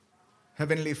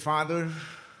Heavenly Father,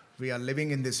 we are living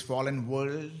in this fallen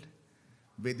world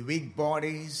with weak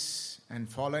bodies and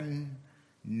fallen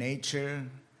nature,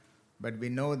 but we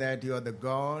know that you are the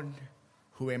God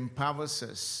who empowers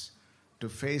us to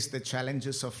face the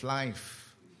challenges of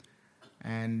life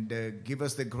and give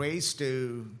us the grace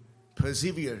to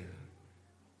persevere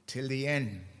till the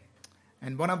end.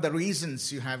 And one of the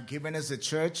reasons you have given us the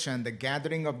church and the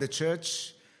gathering of the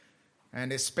church,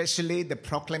 and especially the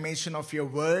proclamation of your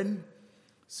word,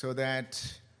 so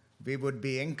that we would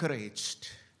be encouraged,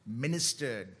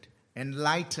 ministered,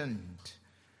 enlightened,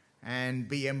 and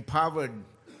be empowered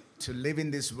to live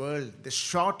in this world, the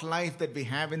short life that we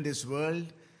have in this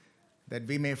world, that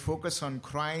we may focus on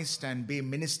Christ and be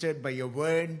ministered by your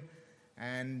word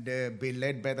and be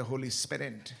led by the Holy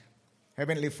Spirit.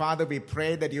 Heavenly Father, we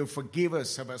pray that you forgive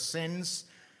us of our sins,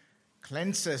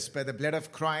 cleanse us by the blood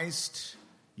of Christ.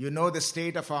 You know the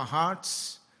state of our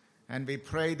hearts, and we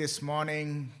pray this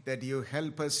morning that you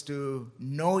help us to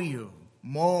know you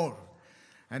more.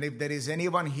 And if there is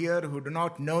anyone here who do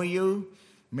not know you,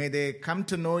 may they come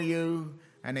to know you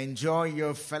and enjoy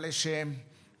your fellowship,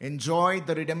 enjoy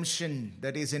the redemption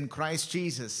that is in Christ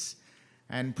Jesus,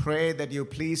 and pray that you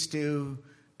please to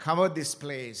cover this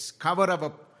place, cover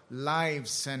our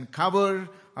lives, and cover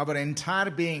our entire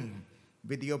being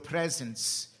with your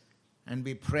presence. And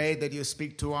we pray that you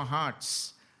speak to our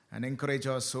hearts and encourage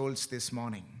our souls this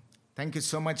morning. Thank you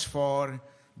so much for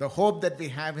the hope that we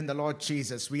have in the Lord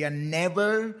Jesus. We are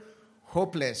never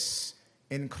hopeless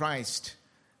in Christ.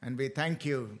 And we thank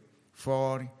you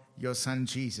for your Son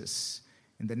Jesus.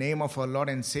 In the name of our Lord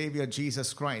and Savior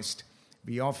Jesus Christ,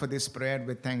 we offer this prayer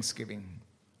with thanksgiving.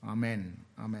 Amen.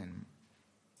 Amen.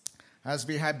 As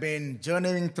we have been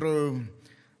journeying through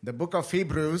the book of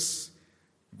Hebrews,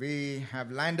 we have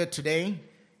landed today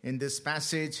in this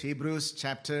passage, Hebrews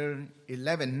chapter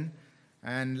 11.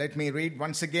 And let me read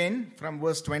once again from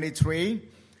verse 23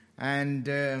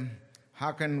 and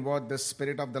hearken what the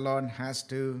Spirit of the Lord has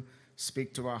to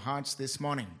speak to our hearts this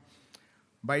morning.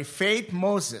 By faith,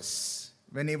 Moses,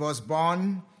 when he was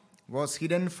born, was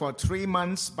hidden for 3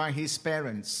 months by his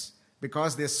parents,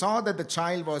 because they saw that the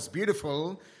child was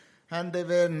beautiful, and they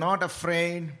were not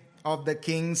afraid of the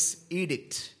king's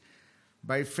edict.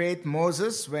 By faith,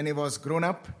 Moses, when he was grown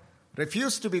up,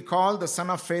 refused to be called the son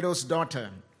of Pharaoh's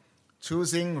daughter,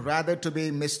 choosing rather to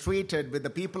be mistreated with the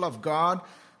people of God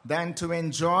than to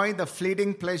enjoy the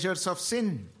fleeting pleasures of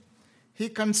sin. He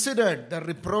considered the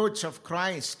reproach of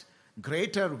Christ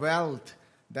greater wealth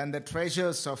than the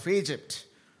treasures of Egypt,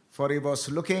 for he was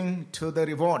looking to the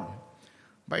reward.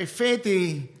 By faith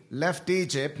he left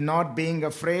Egypt, not being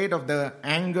afraid of the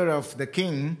anger of the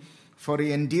king, for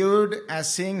he endured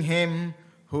as seeing him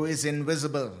who is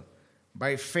invisible.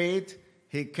 By faith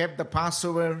he kept the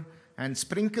Passover and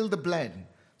sprinkled the blood,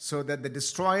 so that the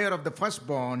destroyer of the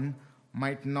firstborn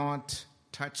might not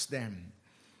touch them.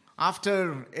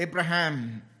 After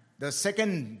Abraham, the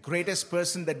second greatest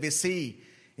person that we see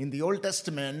in the Old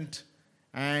Testament,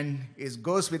 and it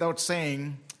goes without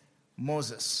saying,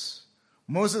 Moses.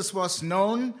 Moses was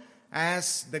known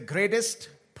as the greatest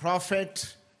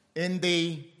prophet in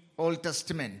the Old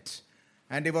Testament.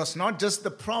 And he was not just the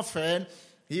prophet,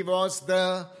 he was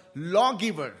the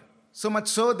lawgiver. So much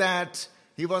so that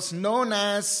he was known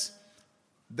as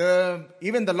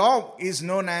even the law is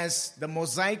known as the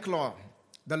Mosaic law,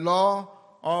 the law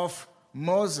of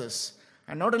Moses.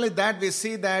 And not only that, we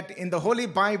see that in the Holy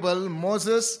Bible,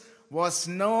 Moses was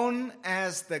known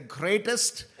as the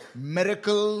greatest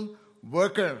miracle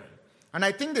worker. And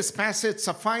I think this passage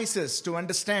suffices to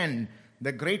understand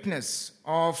the greatness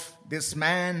of this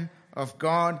man of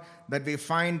God that we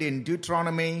find in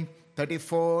Deuteronomy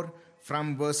 34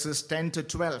 from verses 10 to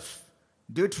 12.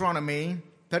 Deuteronomy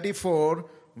 34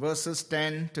 verses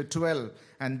 10 to 12.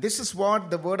 And this is what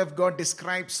the word of God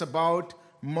describes about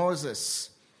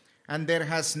Moses. And there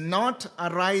has not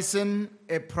arisen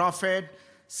a prophet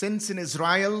since in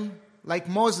Israel like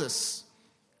Moses,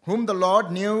 whom the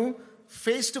Lord knew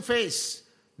face to face,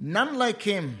 none like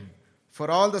him, for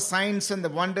all the signs and the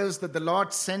wonders that the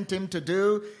Lord sent him to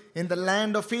do in the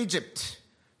land of Egypt,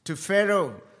 to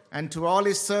Pharaoh and to all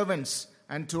his servants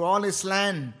and to all his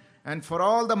land, and for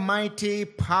all the mighty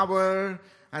power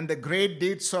and the great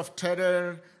deeds of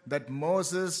terror that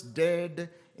Moses did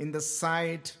in the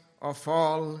sight of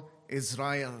all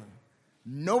Israel.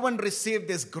 No one received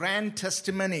this grand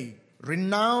testimony,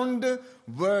 renowned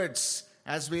words,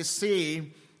 as we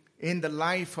see in the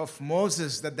life of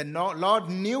Moses, that the Lord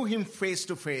knew him face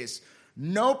to face.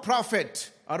 No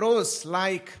prophet arose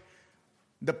like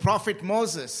the prophet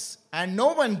Moses, and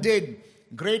no one did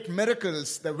great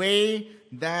miracles the way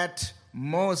that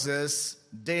Moses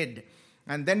did.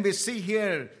 And then we see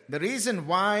here the reason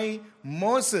why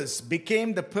Moses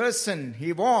became the person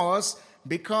he was,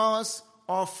 because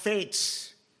of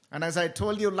faith. And as I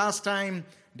told you last time,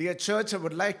 dear church, I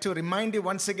would like to remind you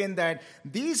once again that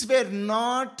these were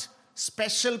not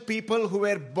special people who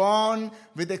were born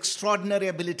with extraordinary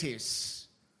abilities.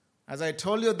 As I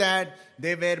told you that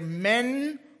they were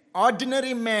men,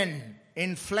 ordinary men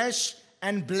in flesh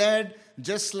and blood,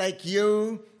 just like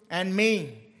you and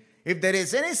me. If there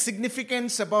is any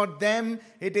significance about them,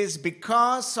 it is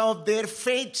because of their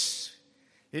faith.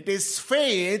 It is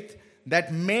faith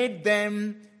that made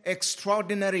them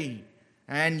extraordinary.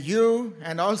 And you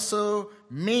and also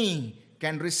me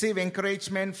can receive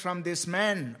encouragement from this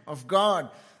man of God,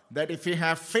 that if we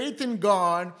have faith in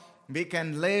God, we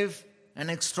can live an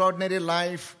extraordinary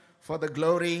life for the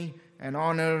glory and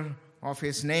honor of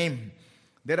His name.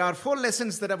 There are 4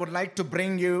 lessons that I would like to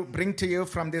bring to you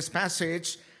from this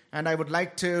passage, and I would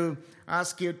like to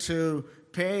ask you to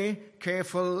pay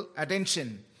careful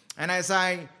attention. And as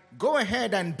I go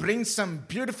ahead and bring some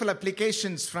beautiful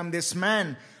applications from this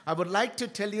man, I would like to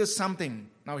tell you something.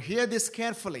 Now hear this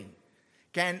carefully.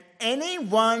 Can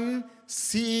anyone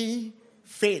see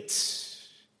faith?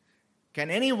 Can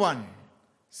anyone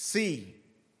see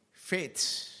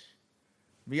faith?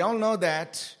 We all know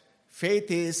that faith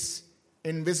is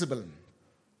invisible.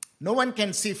 No one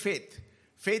can see faith.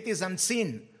 Faith is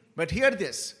unseen. But hear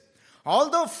this.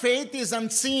 Although faith is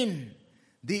unseen,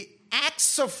 the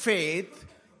acts of faith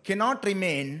cannot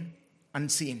remain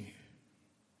unseen.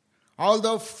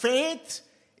 Although faith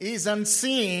is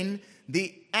unseen,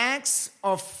 the acts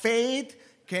of faith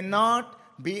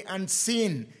cannot be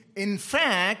unseen. In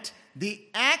fact, the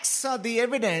acts are the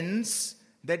evidence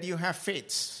that you have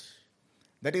faith.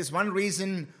 That is one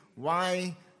reason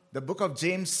why the book of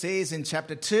James says in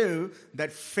chapter 2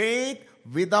 that faith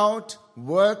without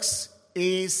works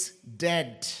is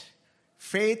dead.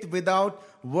 Faith without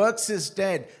works is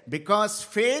dead, because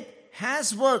faith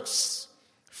has works.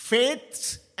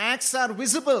 Faith's acts are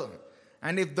visible.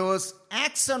 And if those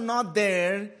acts are not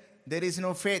there, there is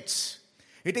no faith.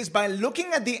 It is by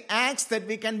looking at the acts that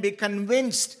we can be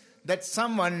convinced that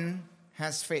someone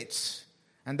has faith.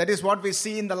 And that is what we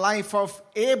see in the life of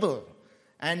Abel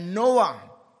and Noah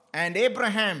and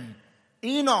Abraham,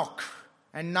 Enoch,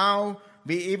 and now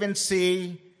we even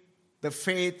see the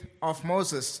faith of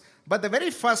Moses. But the very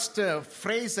first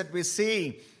phrase that we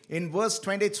see in verse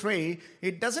 23,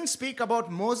 it doesn't speak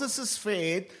about Moses'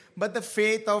 faith, but the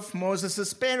faith of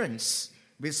Moses' parents.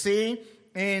 We see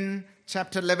in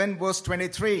chapter 11, verse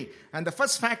 23. And the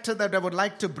first factor that I would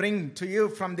like to bring to you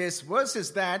from this verse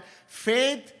is that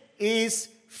faith is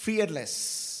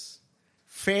fearless.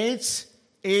 Faith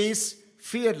is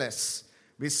fearless.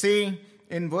 We see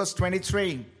in verse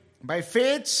 23, by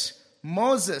faith,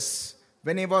 Moses,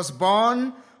 when he was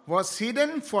born, was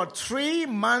hidden for 3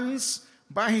 months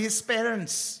by his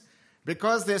parents,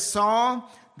 because they saw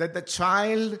that the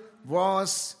child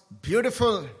was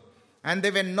beautiful, and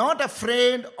they were not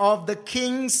afraid of the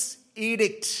king's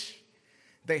edict.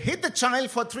 They hid the child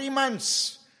for 3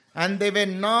 months, and they were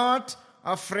not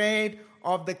afraid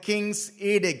of the king's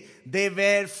edict. They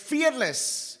were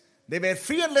fearless. They were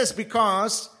fearless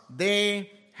because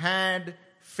they had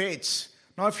faith.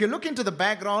 Now, if you look into the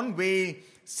background, we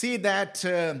see that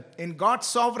in God's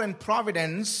sovereign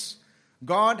providence,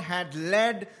 God had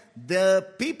led the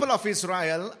people of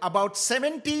Israel, about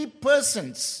 70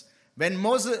 persons.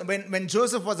 When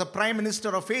Joseph was a prime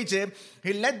minister of Egypt,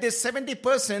 he led these 70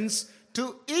 persons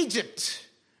to Egypt.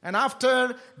 And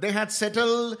after they had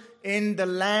settled in the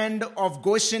land of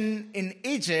Goshen in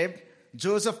Egypt,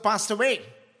 Joseph passed away.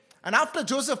 And after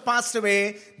Joseph passed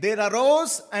away, there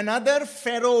arose another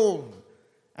Pharaoh.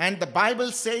 And the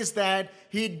Bible says that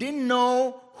he didn't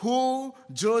know who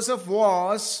Joseph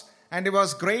was, and he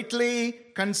was greatly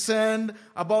concerned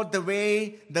about the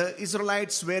way the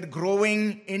Israelites were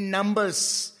growing in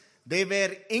numbers. They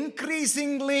were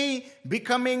increasingly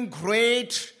becoming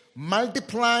great,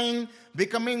 multiplying,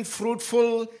 becoming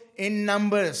fruitful in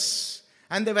numbers.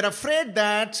 And they were afraid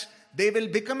that they will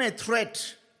become a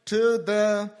threat to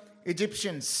the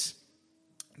Egyptians.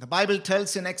 The Bible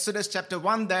tells in Exodus chapter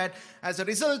 1 that as a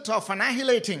result of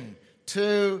annihilating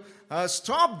to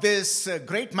stop this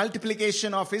great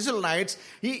multiplication of Israelites,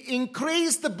 he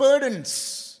increased the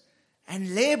burdens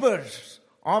and labor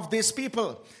of these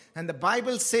people. And the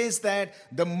Bible says that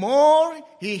the more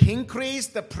he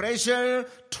increased the pressure,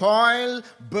 toil,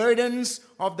 burdens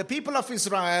of the people of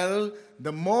Israel,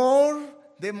 the more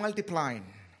they multiplied.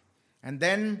 And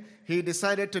then he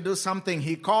decided to do something.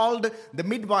 He called the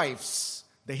midwives.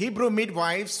 the Hebrew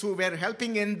midwives who were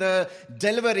helping in the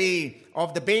delivery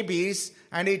of the babies.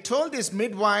 And he told these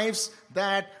midwives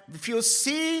that if you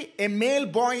see a male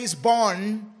boy is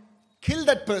born, kill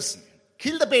that person,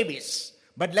 kill the babies,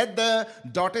 but let the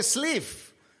daughters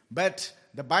live. But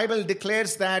the Bible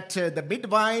declares that the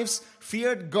midwives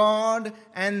feared God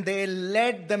and they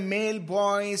let the male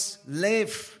boys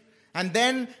live. And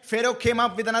then Pharaoh came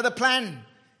up with another plan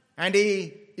and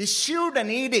he issued an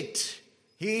edict.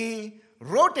 He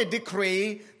wrote a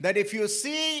decree that if you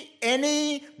see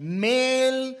any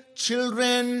male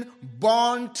children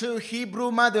born to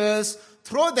Hebrew mothers,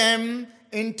 throw them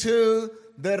into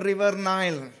the river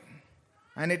Nile.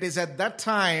 And it is at that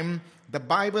time, the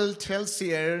Bible tells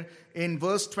here in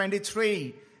verse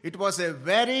 23, it was a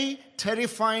very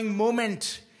terrifying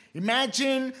moment.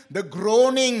 Imagine the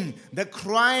groaning, the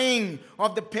crying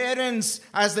of the parents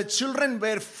as the children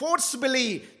were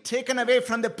forcibly taken away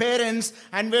from the parents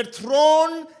and were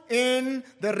thrown in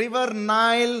the river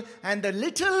Nile, and the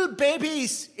little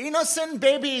babies, innocent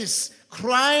babies,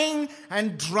 crying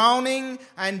and drowning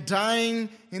and dying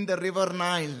in the river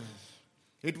Nile.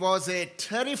 It was a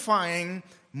terrifying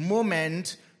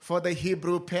moment for the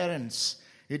Hebrew parents.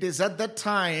 It is at that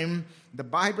time the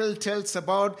Bible tells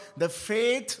about the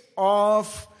faith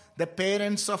of the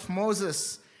parents of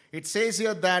Moses. It says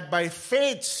here that by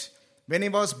faith, when he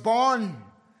was born,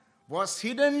 was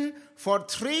hidden for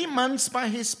 3 months by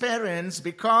his parents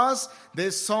because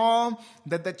they saw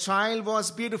that the child was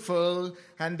beautiful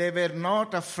and they were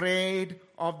not afraid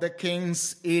of the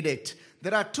king's edict.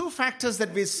 There are two factors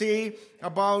that we see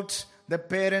about the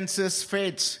parents'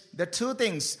 faith. The two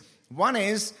things. One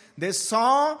is they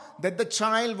saw that the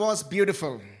child was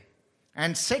beautiful.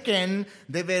 And second,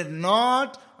 they were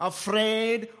not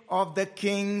afraid of the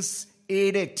king's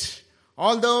edict.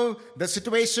 Although the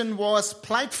situation was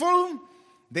plightful,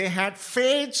 they had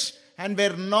faith and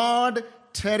were not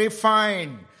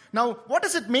terrified. Now, what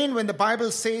does it mean when the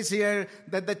Bible says here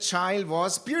that the child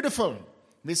was beautiful?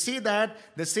 We see that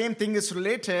the same thing is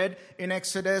related in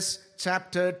Exodus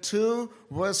chapter 2,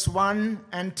 verse 1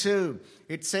 and 2.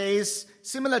 It says,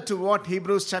 similar to what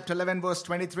Hebrews chapter 11, verse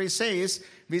 23 says,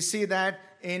 we see that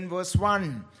in verse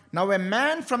 1. Now a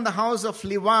man from the house of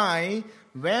Levi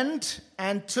went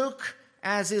and took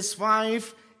as his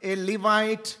wife a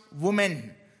Levite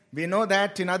woman. We know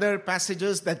that in other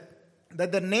passages that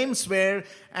the names were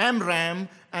Amram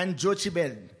and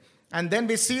Jochebed. And then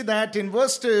we see that in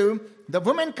verse 2, the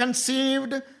woman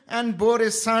conceived and bore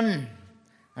a son.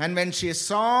 And when she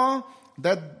saw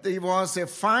that he was a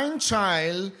fine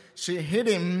child, she hid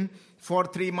him for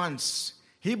 3 months.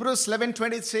 Hebrews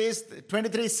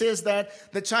 11:23 says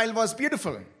that the child was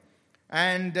beautiful.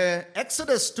 And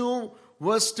Exodus 2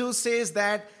 verse 2 says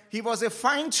that he was a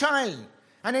fine child.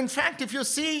 And in fact, if you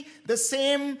see the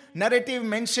same narrative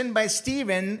mentioned by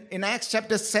Stephen in Acts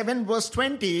chapter 7 verse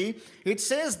 20, it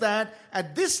says that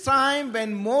at this time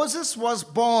when Moses was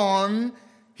born,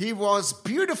 he was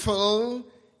beautiful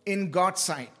in God's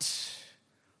sight.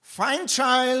 Fine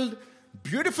child,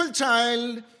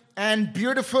 and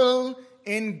beautiful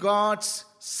in God's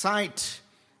sight.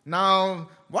 Now,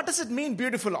 what does it mean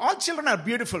beautiful? All children are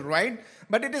beautiful, right?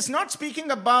 But it is not speaking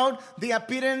about the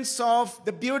appearance of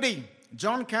the beauty.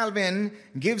 John Calvin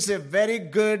gives a very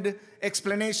good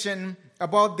explanation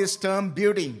about this term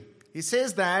beauty. He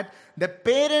says that the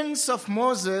parents of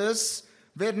Moses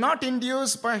were not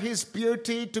induced by his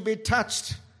beauty to be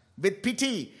touched with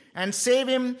pity and save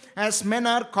him as men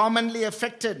are commonly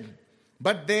affected.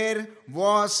 But there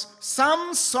was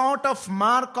some sort of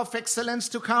mark of excellence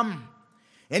to come,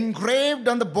 engraved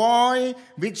on the boy,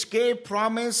 which gave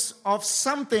promise of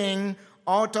something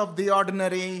out of the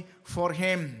ordinary for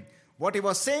him. What he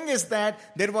was saying is that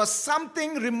there was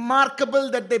something remarkable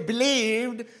that they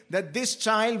believed that this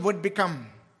child would become.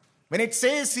 When it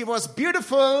says he was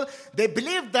beautiful, they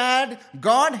believed that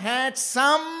God had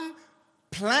some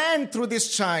plan through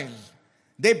this child.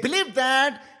 They believed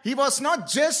that he was not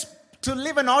just to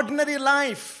live an ordinary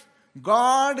life.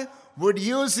 God would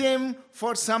use him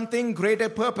for something greater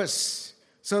purpose.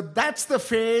 So that's the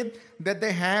faith that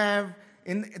they had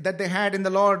in the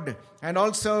Lord. And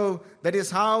also, that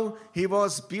is how he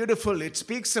was beautiful. It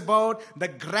speaks about the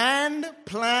grand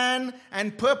plan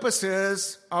and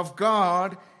purposes of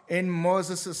God in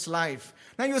Moses' life.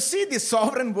 Now you see the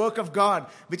sovereign work of God,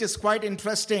 which is quite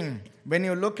interesting when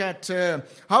you look at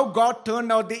how God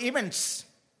turned out the events.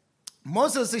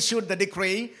 Pharaoh issued the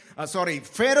decree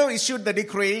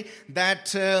that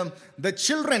the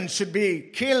children should be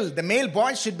killed, the male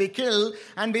boys should be killed.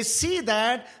 And we see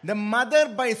that the mother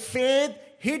by faith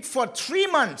hid for 3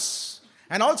 months.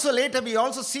 And also later we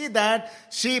also see that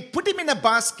she put him in a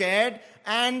basket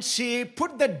and she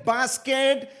put that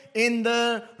basket in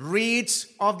the reeds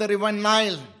of the river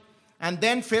Nile. And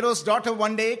then Pharaoh's daughter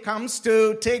one day comes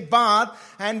to take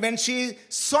bath, and when she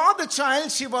saw the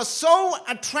child, she was so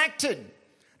attracted.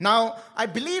 Now, I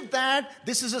believe that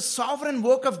this is a sovereign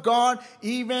work of God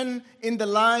even in the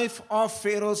life of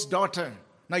Pharaoh's daughter.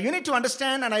 Now, you need to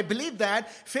understand, and I believe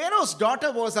that Pharaoh's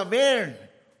daughter was aware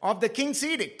of the king's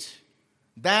edict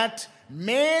that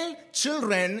male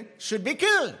children should be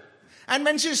killed. And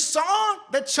when she saw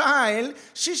the child,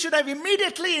 she should have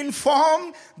immediately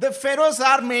informed the Pharaoh's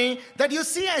army that, you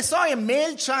see, I saw a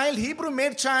male child, Hebrew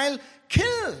male child,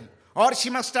 killed. Or she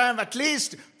must have at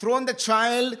least thrown the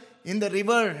child in the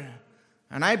river.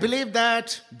 And I believe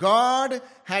that God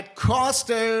had caused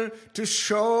her to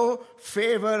show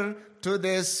favor to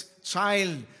this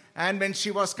child. And when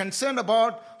she was concerned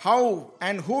about how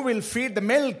and who will feed the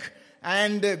milk,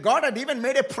 and God had even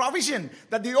made a provision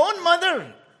that the own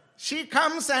mother, she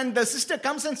comes and the sister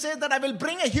comes and says that I will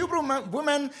bring a Hebrew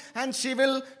woman and she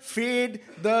will feed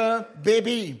the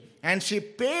baby. And she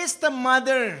pays the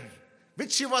mother,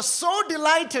 which she was so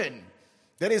delighted.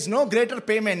 There is no greater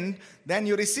payment than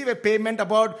you receive a payment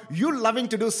about you loving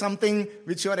to do something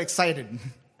which you are excited.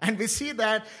 And we see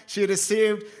that she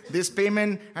received this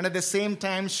payment, and at the same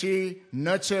time she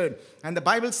nurtured. And the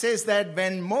Bible says that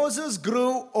when Moses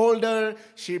grew older,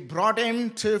 she brought him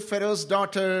to Pharaoh's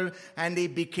daughter, and he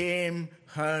became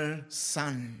her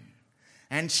son.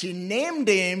 And she named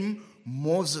him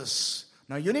Moses.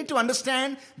 Now you need to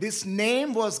understand, this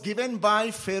name was given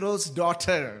by Pharaoh's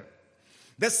daughter.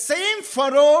 The same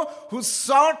Pharaoh who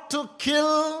sought to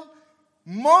kill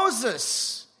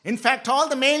Moses. In fact, all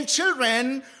the male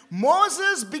children,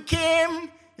 Moses became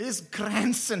his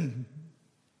grandson.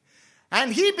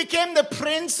 And he became the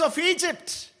prince of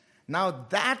Egypt. Now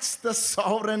that's the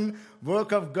sovereign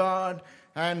work of God.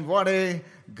 And what a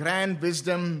grand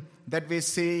wisdom that we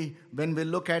see when we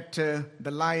look at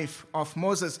the life of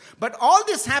Moses. But all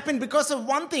this happened because of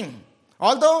one thing.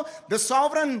 Although the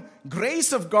sovereign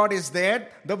grace of God is there,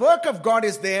 the work of God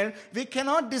is there, we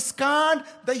cannot discard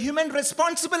the human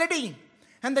responsibility.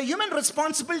 And the human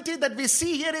responsibility that we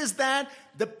see here is that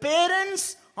the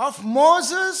parents of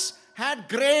Moses had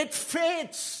great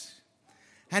faith.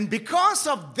 And because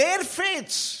of their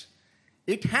faith,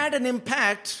 it had an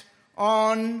impact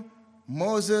on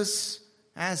Moses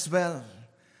as well.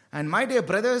 And my dear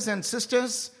brothers and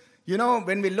sisters, you know,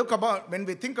 when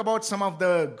we think about some of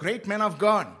the great men of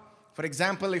God, for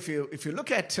example, if you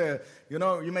look at,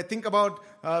 you may think about,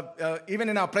 even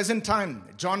in our present time,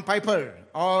 John Piper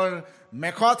or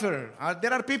MacArthur.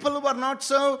 There are people who are not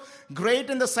so great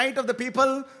in the sight of the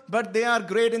people, but they are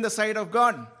great in the sight of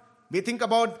God. We think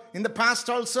about, in the past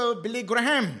also, Billy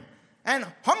Graham. And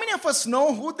how many of us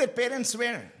know who their parents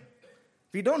were?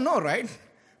 We don't know, right?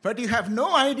 But you have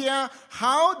no idea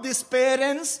how these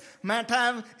parents might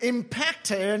have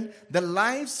impacted the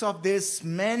lives of these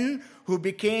men who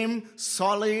became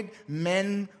solid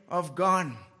men of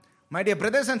God. My dear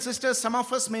brothers and sisters, some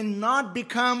of us may not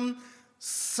become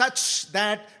such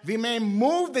that we may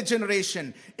move the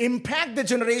generation, impact the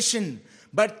generation,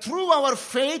 but through our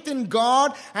faith in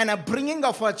God and upbringing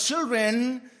of our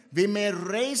children, we may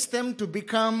raise them to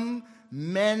become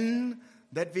men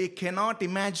that we cannot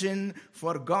imagine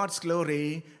for God's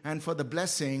glory and for the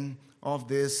blessing of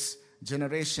this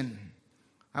generation.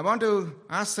 I want to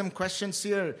ask some questions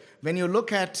here. When you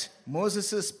look at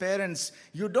Moses' parents,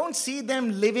 you don't see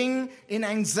them living in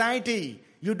anxiety.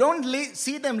 You don't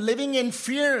see them living in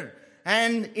fear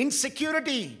and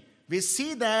insecurity. We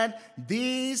see that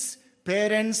these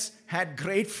parents had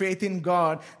great faith in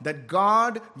God, that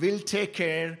God will take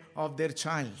care of their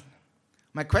child.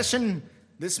 My question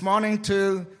this morning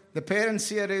to the parents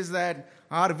here is that,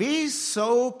 are we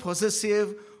so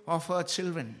possessive of our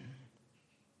children?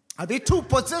 Are we too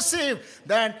possessive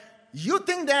that you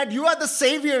think that you are the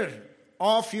savior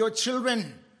of your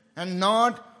children and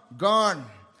not God?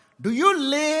 Do you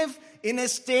live in a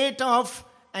state of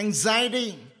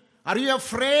anxiety? Are you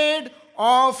afraid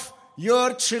of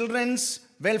your children's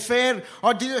welfare?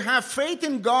 Or do you have faith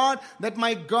in God that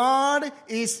my God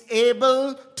is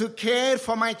able to care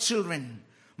for my children?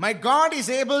 My God is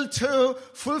able to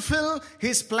fulfill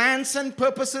His plans and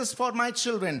purposes for my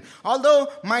children. Although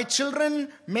my children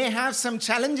may have some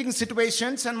challenging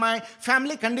situations and my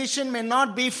family condition may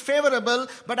not be favorable,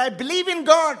 but I believe in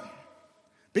God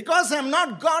because I am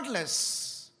not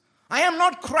godless. I am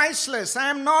not Christless. I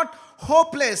am not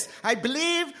hopeless. I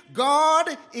believe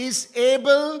God is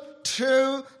able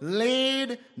to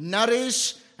lead,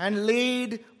 nourish, and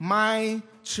lead my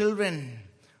children.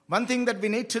 One thing that we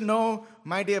need to know,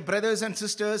 my dear brothers and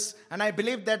sisters, and I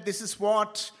believe that this is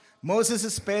what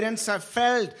Moses' parents have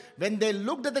felt when they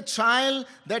looked at the child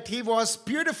that he was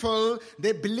beautiful.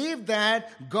 They believed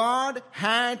that God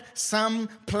had some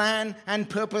plan and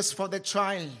purpose for the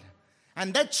child.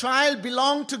 And that child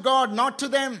belonged to God, not to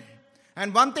them.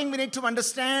 And one thing we need to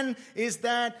understand is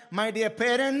that, my dear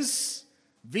parents,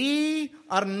 we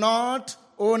are not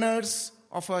owners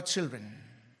of our children.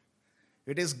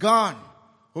 It is God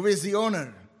who is the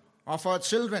owner of our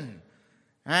children.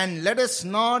 And let us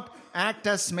not act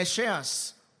as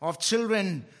messiahs of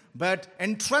children, but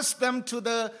entrust them to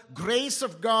the grace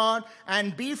of God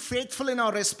and be faithful in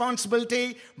our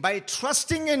responsibility by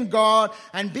trusting in God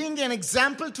and being an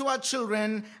example to our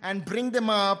children and bring them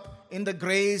up in the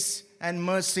grace and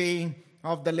mercy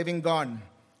of the living God.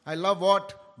 I love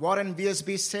what Warren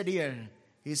Wiersbe said here.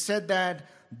 He said that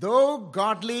though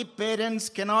godly parents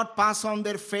cannot pass on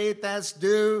their faith as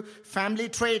do family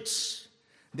traits,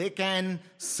 they can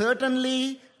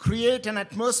certainly create an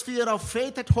atmosphere of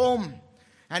faith at home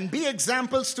and be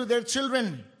examples to their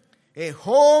children. A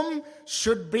home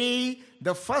should be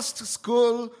the first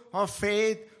school of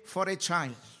faith for a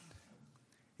child.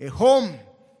 A home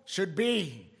should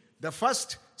be the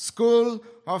first school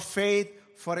of faith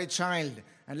for a child.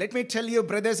 And let me tell you,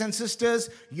 brothers and sisters,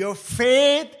 your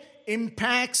faith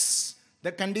impacts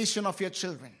the condition of your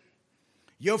children.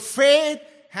 Your faith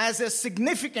has a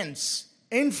significance,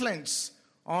 influence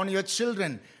on your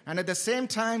children. And at the same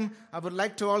time, I would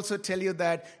like to also tell you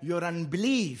that your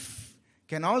unbelief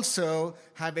can also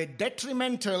have a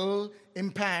detrimental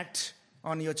impact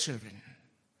on your children.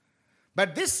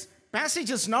 But this passage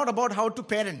is not about how to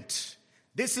parent.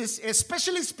 This is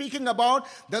especially speaking about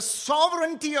the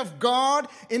sovereignty of God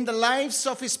in the lives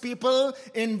of His people,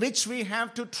 in which we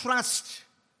have to trust.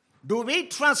 Do we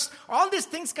trust? All these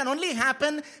things can only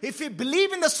happen if we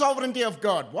believe in the sovereignty of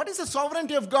God. What is the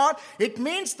sovereignty of God? It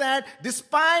means that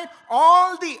despite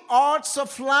all the odds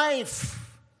of life,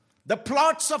 the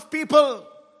plots of people,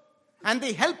 and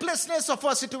the helplessness of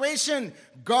our situation,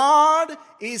 God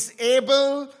is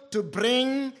able to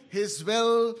bring His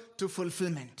will to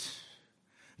fulfillment.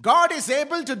 God is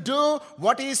able to do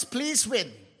what He is pleased with.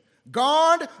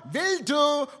 God will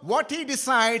do what He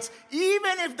decides,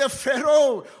 even if the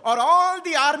Pharaoh or all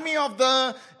the army of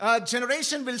the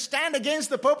generation will stand against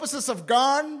the purposes of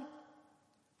God.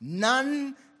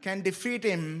 None can defeat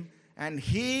Him, and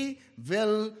He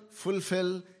will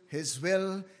fulfill His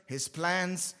will, His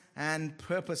plans and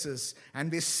purposes.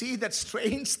 And we see that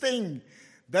strange thing,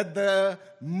 that the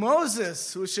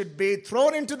Moses who should be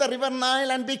thrown into the river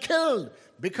Nile and be killed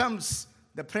becomes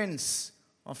the prince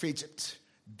of Egypt.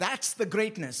 That's the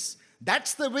greatness.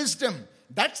 That's the wisdom.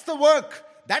 That's the work.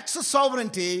 That's the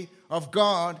sovereignty of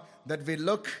God that we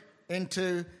look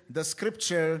into the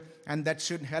scripture, and that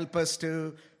should help us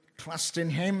to trust in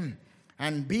Him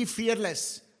and be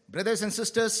fearless. Brothers and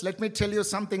sisters, let me tell you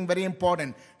something very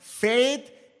important. Faith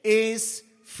is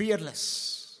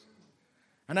fearless.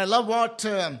 And I love what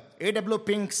A.W.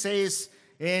 Pink says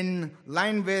in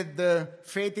line with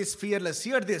faith is fearless.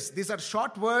 Hear this. These are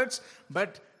short words,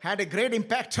 but had a great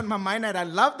impact on my mind, and I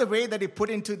love the way that he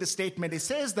put into the statement. He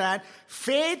says that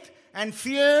faith and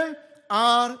fear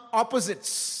are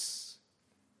opposites.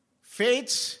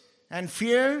 Faith and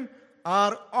fear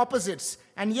are opposites.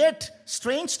 And yet,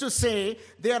 strange to say,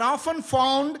 they are often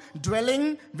found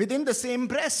dwelling within the same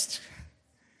breast.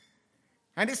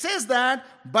 And he says that,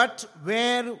 but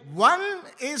where one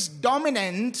is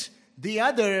dominant, the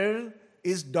other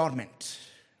is dormant.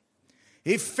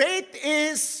 If faith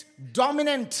is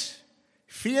dominant,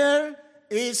 fear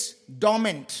is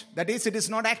dormant. That is, it is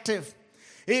not active.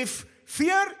 If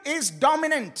fear is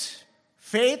dominant,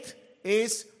 faith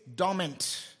is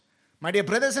dormant. My dear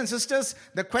brothers and sisters,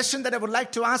 the question that I would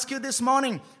like to ask you this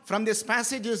morning from this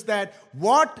passage is that,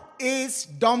 what is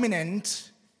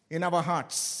dominant in our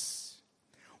hearts?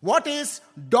 What is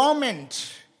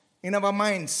dormant in our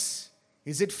minds?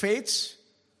 Is it faith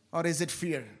or is it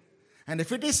fear? And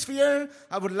if it is fear,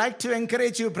 I would like to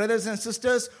encourage you, brothers and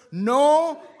sisters,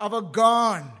 know our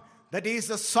God, that He is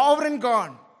the sovereign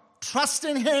God. Trust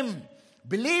in Him,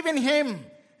 believe in Him,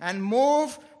 and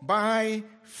move by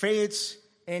faith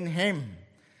in Him.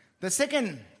 The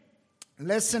second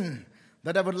lesson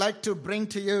that I would like to bring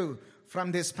to you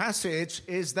from this passage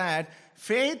is that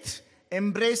faith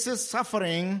embraces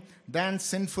suffering than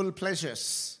sinful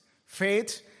pleasures.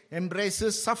 Faith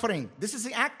embraces suffering. This is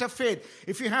the act of faith.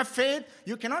 If you have faith,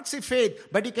 you cannot see faith,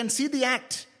 but you can see the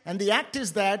act. And the act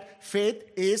is that faith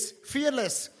is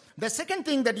fearless. The second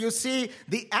thing that you see,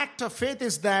 the act of faith,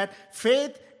 is that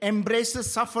faith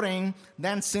embraces suffering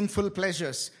than sinful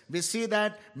pleasures. We see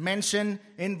that mentioned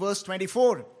in verse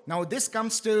 24. Now this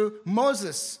comes to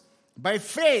Moses. By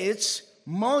faith,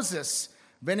 Moses,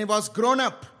 when he was grown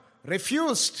up,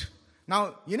 refused.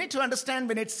 Now, you need to understand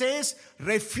when it says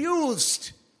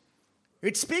refused,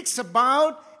 it speaks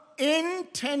about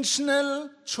intentional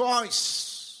choice.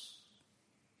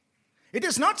 It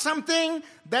is not something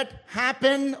that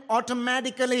happened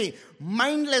automatically,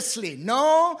 mindlessly.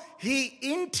 No, he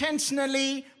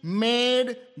intentionally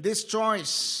made this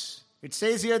choice. It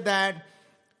says here that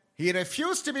he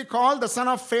refused to be called the son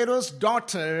of Pharaoh's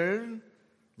daughter.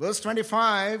 Verse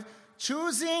 25,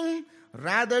 choosing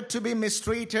rather to be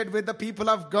mistreated with the people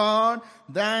of God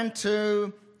than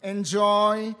to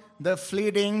enjoy the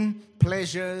fleeting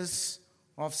pleasures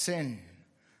of sin.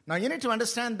 Now you need to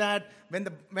understand that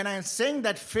when I am saying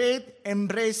that faith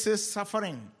embraces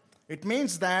suffering, it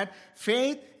means that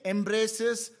faith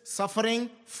embraces suffering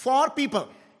for people.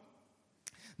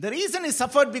 The reason he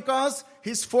suffered because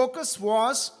his focus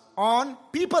was on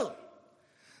people.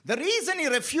 The reason he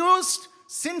refused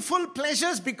sinful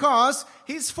pleasures because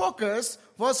his focus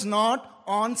was not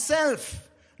on self.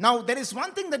 Now, there is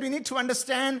one thing that we need to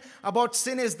understand about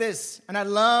sin is this, and I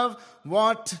love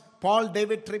what Paul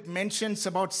David Tripp mentions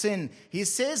about sin. He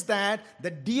says that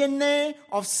the DNA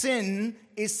of sin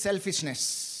is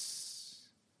selfishness.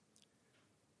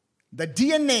 The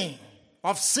DNA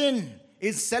of sin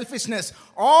is selfishness.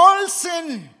 All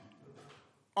sin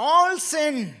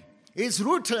is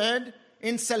rooted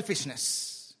in selfishness.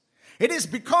 It is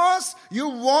because you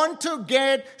want to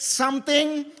get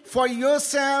something for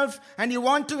yourself and you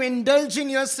want to indulge in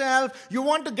yourself. You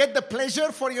want to get the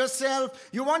pleasure for yourself.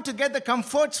 You want to get the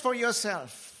comforts for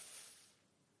yourself.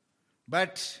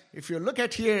 But if you look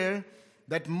at here,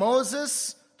 that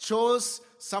Moses chose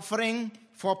suffering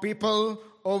for people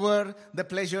over the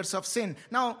pleasures of sin.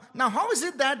 Now, how is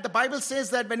it that the Bible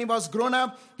says that when he was grown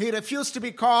up, he refused to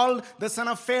be called the son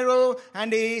of Pharaoh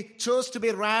and he chose to be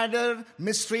rather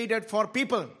mistreated for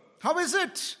people? How is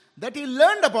it that he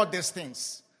learned about these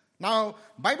things? Now,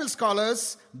 Bible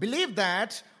scholars believe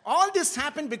that all this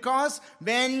happened because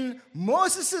when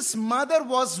Moses' mother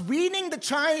was weaning the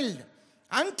child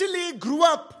until he grew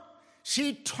up,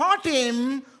 she taught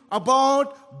him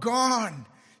about God.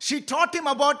 She taught him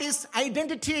about his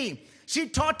identity. She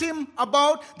taught him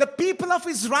about the people of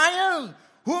Israel,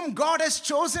 whom God has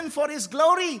chosen for his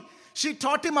glory. She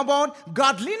taught him about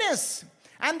godliness.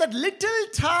 And that little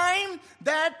time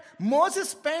that Moses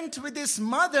spent with his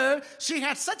mother, she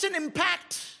had such an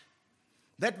impact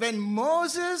that when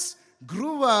Moses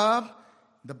grew up,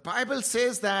 the Bible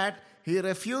says that he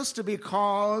refused to be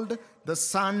called the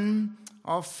son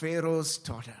of Pharaoh's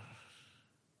daughter.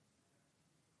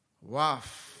 Wow.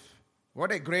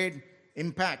 What a great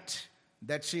impact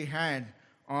that she had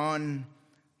on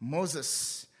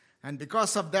Moses. And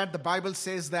because of that, the Bible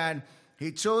says that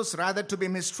he chose rather to be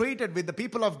mistreated with the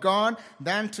people of God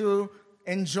than to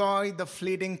enjoy the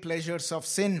fleeting pleasures of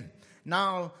sin.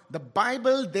 Now, the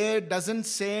Bible there doesn't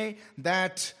say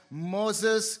that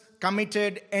Moses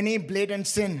committed any blatant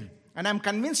sin. And I'm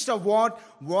convinced of what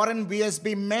Warren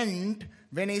Wiersbe meant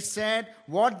when he said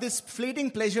what this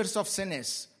fleeting pleasures of sin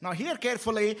is. Now hear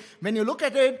carefully, when you look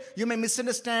at it, you may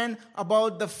misunderstand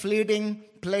about the fleeting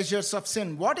pleasures of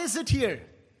sin. What is it here?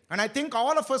 And I think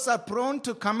all of us are prone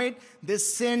to commit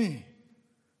this sin.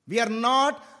 We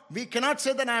cannot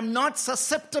say that I am not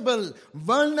susceptible,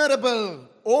 vulnerable,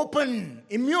 open,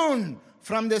 immune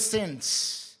from the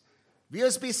sins.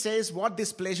 Wiersbe says what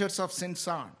these pleasures of sins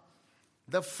are.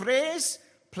 The phrase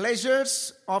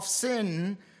pleasures of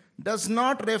sin does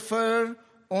not refer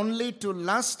only to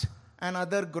lust and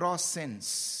other gross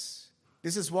sins.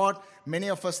 This is what many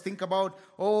of us think about.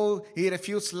 Oh, he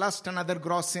refused lust and other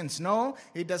gross sins. No,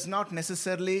 it does not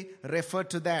necessarily refer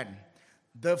to that.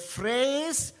 The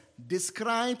phrase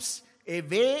describes a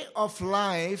way of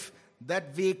life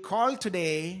that we call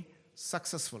today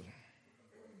successful.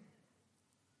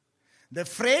 The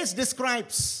phrase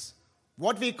describes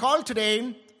what we call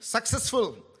today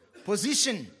successful,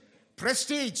 position,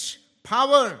 prestige,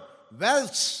 power,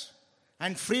 wealth,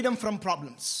 and freedom from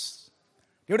problems.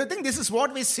 Do you think this is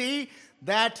what we see,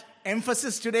 that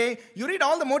emphasis today? You read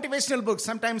all the motivational books.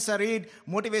 Sometimes I read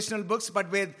motivational books,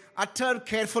 but with utter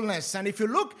carefulness. And if you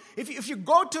look, if you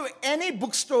go to any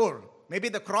bookstore, maybe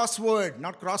the Crossword,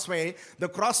 not Crossway, the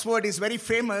Crossword is very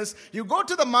famous. You go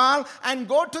to the mall and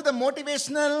go to the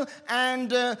motivational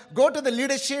and go to the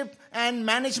leadership and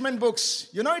management books.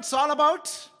 You know, it's all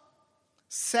about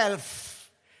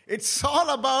self. It's all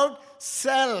about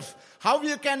self. How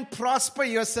you can prosper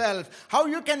yourself. How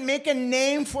you can make a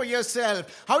name for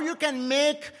yourself. How you can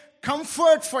make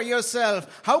comfort for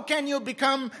yourself. How can you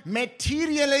become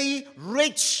materially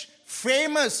rich,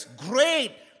 famous,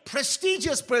 great,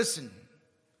 prestigious person.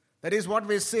 That is what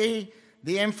we see,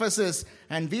 the emphasis.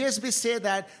 And VSB say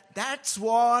that that's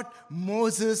what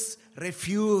Moses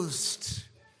refused.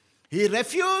 He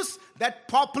refused that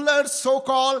popular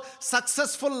so-called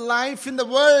successful life in the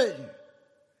world.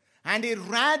 And he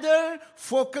rather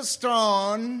focused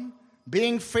on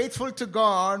being faithful to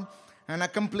God and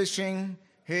accomplishing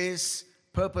his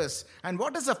purpose. And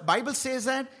what does the Bible say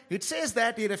that? It says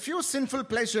that he refused sinful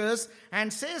pleasures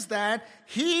and says that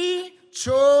he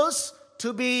chose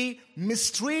to be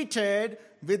mistreated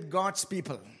with God's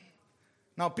people.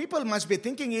 Now, people must be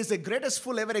thinking he is the greatest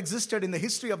fool ever existed in the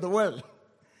history of the world.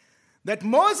 That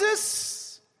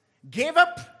Moses gave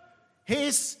up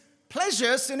his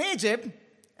pleasures in Egypt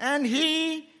and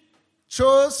he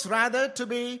chose rather to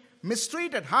be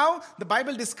mistreated. How? The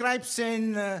Bible describes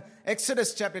in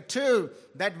Exodus chapter 2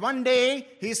 that one day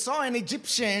he saw an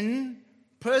Egyptian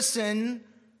person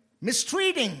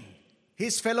mistreating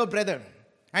his fellow brother.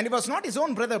 And he was not his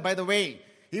own brother, by the way.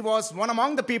 He was one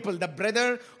among the people, the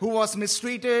brother who was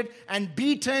mistreated and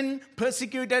beaten,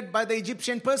 persecuted by the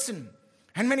Egyptian person.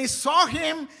 And when he saw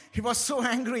him, he was so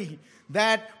angry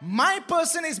that my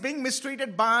person is being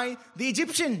mistreated by the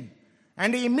Egyptian.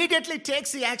 And he immediately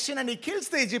takes the action and he kills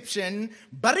the Egyptian,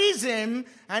 buries him,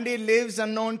 and he lives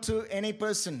unknown to any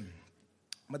person.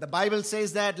 But the Bible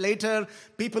says that later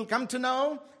people come to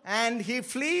know and he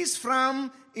flees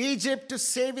from Egypt to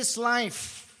save his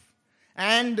life.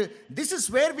 And this is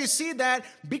where we see that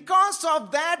because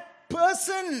of that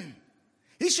person,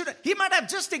 he might have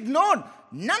just ignored,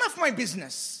 none of my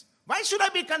business. Why should I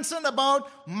be concerned about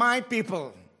my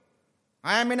people?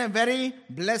 I am in a very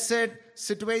blessed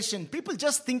situation. People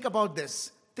just think about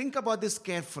this. Think about this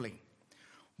carefully.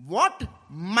 What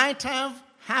might have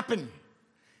happened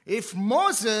if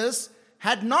Moses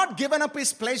had not given up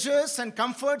his pleasures and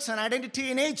comforts and identity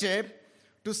in Egypt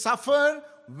to suffer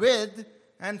with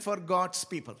and for God's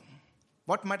people?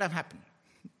 What might have happened?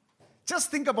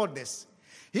 Just think about this.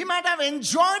 He might have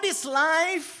enjoyed his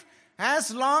life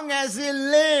as long as he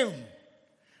lived.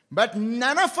 But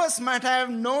none of us might have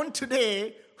known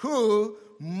today who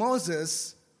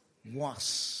Moses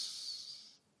was.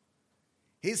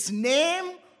 His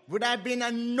name would have been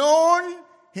unknown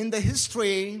in the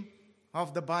history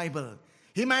of the Bible.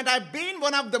 He might have been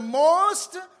one of the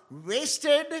most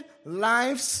wasted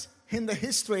lives in the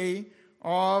history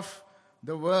of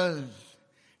the world.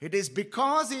 It is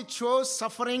because he chose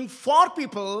suffering for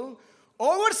people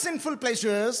over sinful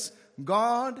pleasures,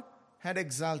 God had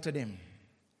exalted him.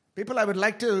 People, I would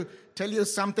like to tell you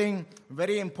something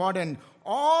very important.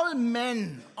 All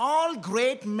men, all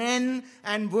great men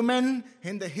and women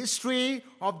in the history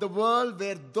of the world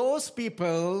were those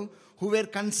people who were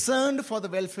concerned for the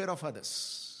welfare of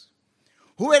others,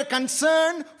 who were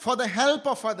concerned for the help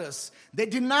of others. They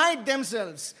denied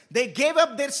themselves. They gave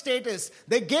up their status.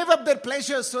 They gave up their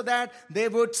pleasures so that they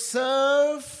would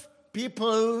serve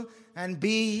people and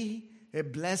be a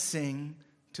blessing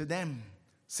to them.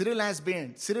 Cyril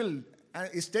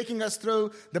is taking us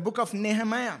through the book of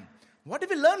Nehemiah. What do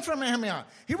we learn from Nehemiah?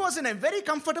 He was in a very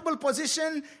comfortable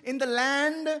position in the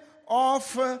land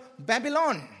of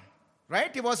Babylon.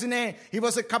 Right? He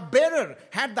was a cupbearer,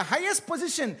 had the highest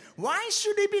position. Why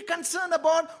should he be concerned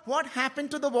about what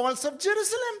happened to the walls of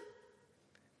Jerusalem?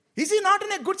 Is he not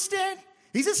in a good state?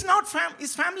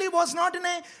 His family was not in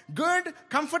a good,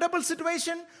 comfortable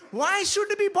situation? Why should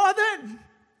he be bothered?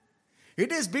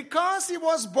 It is because he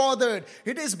was bothered.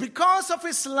 It is because of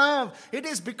his love. It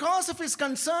is because of his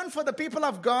concern for the people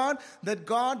of God that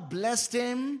God blessed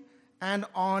him and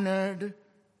honored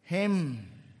him.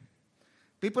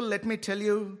 People, let me tell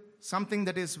you something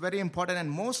that is very important,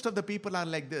 and most of the people are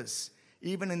like this,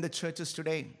 even in the churches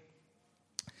today.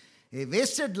 A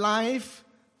wasted life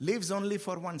lives only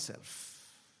for oneself.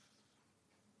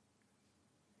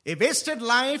 A wasted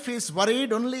life is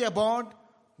worried only about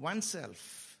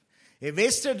oneself. A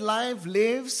wasted life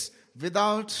lives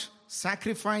without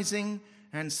sacrificing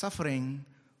and suffering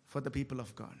for the people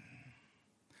of God.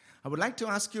 I would like to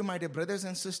ask you, my dear brothers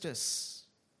and sisters,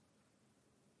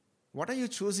 what are you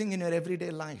choosing in your everyday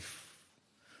life?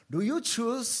 Do you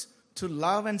choose to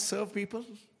love and serve people?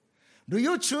 Do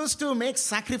you choose to make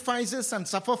sacrifices and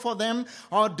suffer for them?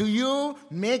 Or do you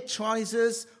make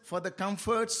choices for the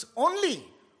comforts, only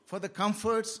for the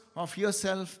comforts of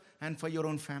yourself and for your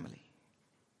own family?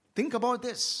 Think about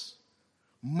this.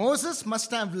 Moses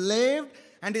must have lived,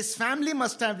 and his family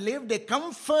must have lived a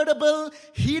comfortable,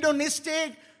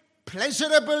 hedonistic,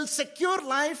 pleasurable, secure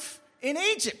life in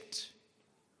Egypt.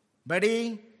 But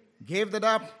he gave that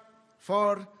up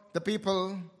for the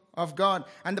people of God.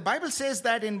 And the Bible says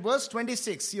that in verse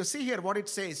 26, you see here what it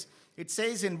says. It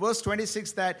says in verse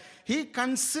 26 that he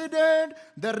considered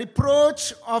the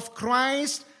reproach of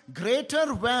Christ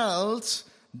greater wealth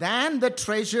than the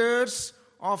treasures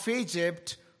of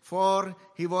Egypt, for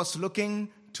he was looking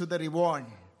to the reward.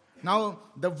 Now,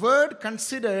 the word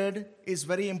considered is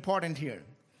very important here.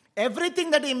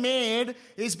 Everything that he made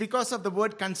is because of the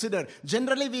word consider.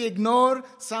 Generally, we ignore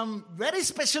some very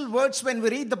special words when we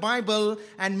read the Bible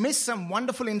and miss some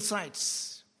wonderful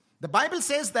insights. The Bible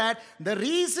says that the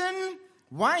reason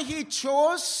why he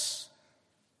chose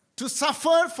to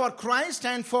suffer for Christ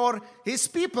and for his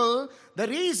people, the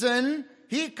reason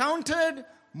he counted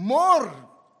more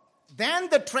than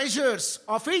the treasures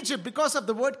of Egypt because of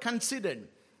the word considered.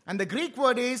 And the Greek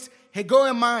word is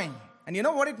hegoemai. And you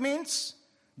know what it means?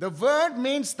 The word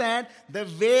means that the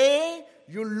way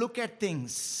you look at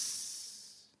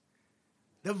things.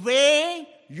 The way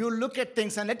you look at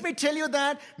things. And let me tell you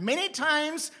that many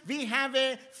times we have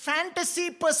a fantasy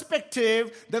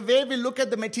perspective the way we look at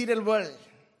the material world.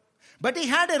 But he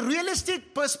had a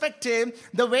realistic perspective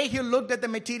the way he looked at the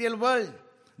material world.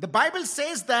 The Bible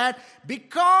says that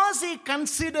because he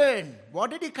considered, what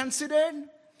did he consider?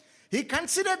 He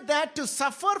considered that to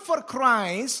suffer for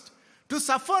Christ, to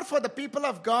suffer for the people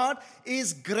of God,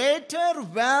 is greater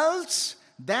wealth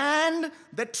than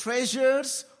the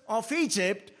treasures of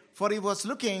Egypt, for he was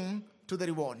looking to the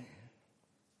reward.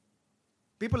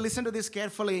 People, listen to this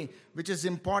carefully, which is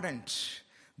important.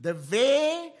 The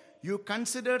way you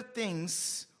consider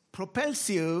things propels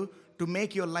you to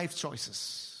make your life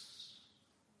choices.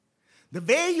 The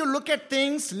way you look at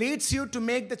things leads you to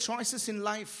make the choices in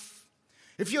life.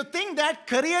 If you think that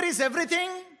career is everything,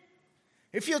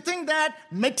 if you think that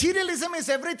materialism is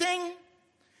everything,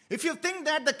 if you think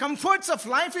that the comforts of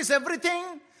life is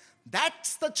everything,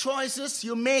 that's the choices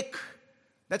you make.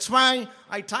 That's why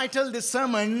I titled this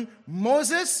sermon,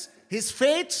 Moses, His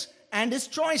Faith and His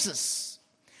Choices.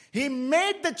 He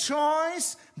made the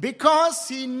choice because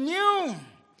he knew,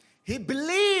 he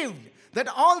believed that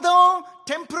although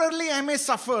temporarily I may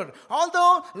suffer,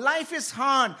 although life is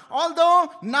hard,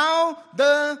 although now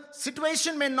the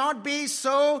situation may not be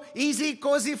so easy,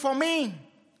 cozy for me,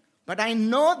 but I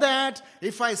know that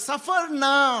if I suffer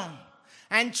now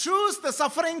and choose the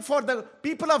suffering for the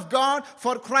people of God,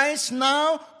 for Christ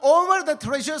now, over the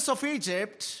treasures of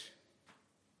Egypt,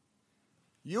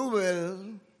 you will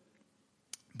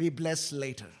be blessed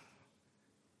later.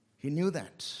 He knew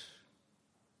that.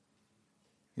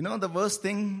 You know, the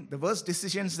worst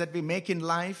decisions that we make in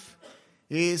life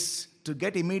is to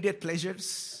get immediate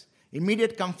pleasures,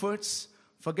 immediate comforts,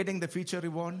 forgetting the future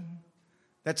reward.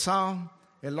 That's how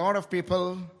a lot of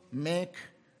people make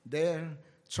their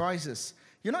choices.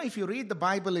 You know, if you read the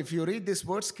Bible, if you read these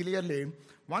words clearly,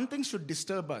 one thing should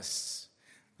disturb us.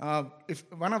 If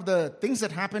one of the things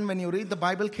that happen when you read the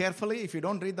Bible carefully, if you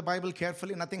don't read the Bible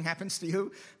carefully, nothing happens to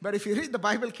you. But if you read the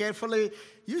Bible carefully,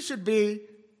 you should be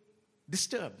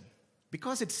disturbed.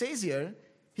 Because it says here,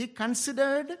 he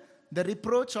considered the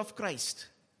reproach of Christ.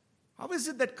 How is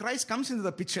it that Christ comes into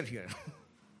the picture here?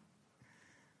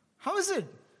 How is it?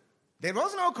 There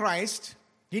was no Christ.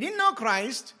 He didn't know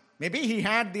Christ. Maybe he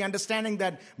had the understanding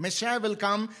that Messiah will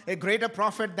come, a greater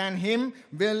prophet than him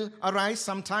will arise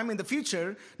sometime in the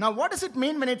future. Now, what does it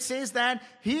mean when it says that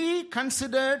he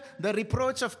considered the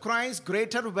reproach of Christ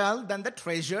greater wealth than the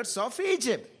treasures of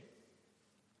Egypt?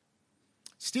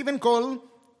 Stephen Cole,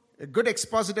 a good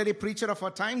expository preacher of our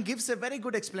time, gives a very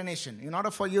good explanation. In order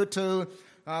for you to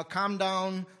calm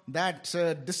down that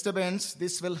disturbance,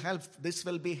 this will help. This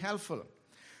will be helpful.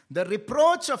 The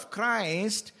reproach of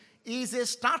Christ is a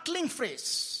startling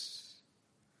phrase.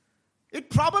 It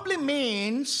probably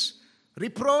means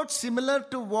reproach similar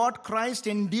to what Christ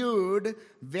endured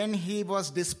when he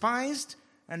was despised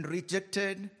and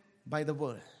rejected by the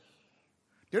world.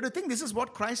 Do you think this is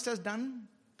what Christ has done?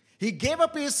 He gave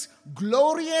up his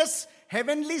glorious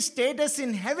heavenly status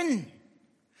in heaven.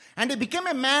 And he became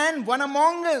a man, one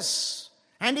among us.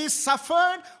 And he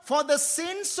suffered for the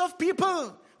sins of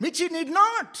people, which he need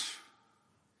not.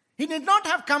 He need not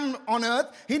have come on earth.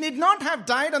 He need not have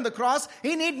died on the cross.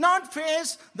 He need not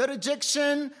face the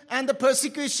rejection and the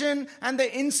persecution and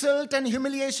the insult and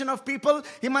humiliation of people.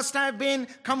 He must have been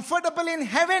comfortable in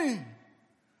heaven.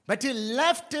 But he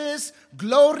left his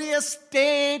glorious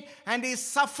state and he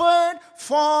suffered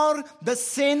for the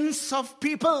sins of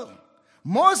people.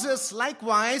 Moses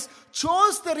likewise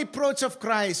chose the reproach of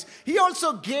Christ. He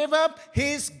also gave up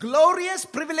his glorious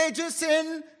privileges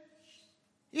in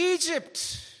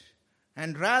Egypt.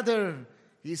 And rather,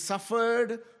 he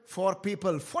suffered for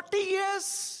people. 40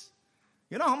 years.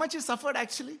 You know how much he suffered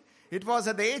actually? It was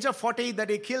at the age of 40 that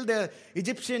he killed the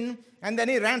Egyptian, and then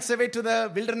he ran away to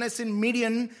the wilderness in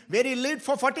Midian, where he lived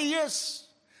for 40 years.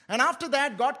 And after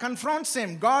that, God confronts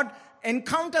him. God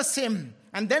encounters him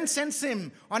and then sends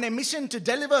him on a mission to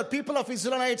deliver people of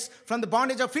Israelites from the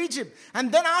bondage of Egypt.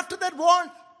 And then after that,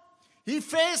 what? He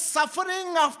faced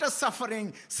suffering after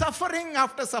suffering, suffering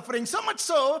after suffering, so much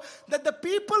so that the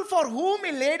people for whom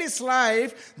he laid his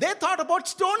life, they thought about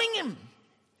stoning him.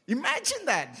 Imagine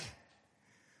that.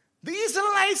 The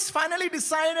Israelites finally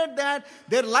decided that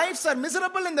their lives are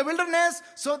miserable in the wilderness,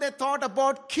 so they thought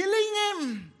about killing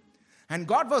him. And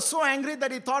God was so angry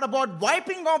that he thought about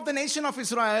wiping off the nation of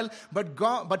Israel.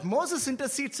 But Moses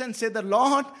intercedes and said, "The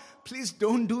Lord, please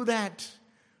don't do that.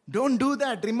 Don't do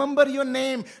that. Remember your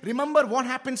name. Remember what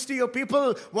happens to your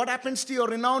people, what happens to your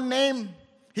renowned name."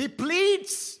 He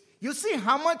pleads. You see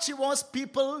how much he was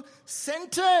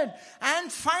people-centered.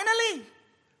 And finally,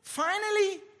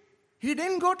 he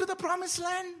didn't go to the promised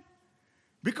land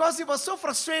because he was so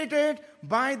frustrated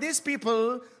by these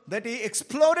people that he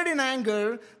exploded in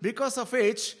anger, because of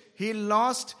which he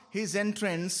lost his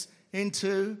entrance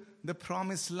into the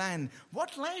promised land.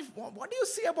 What do you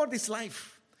see about this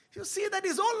life? You see that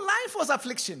his whole life was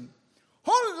affliction.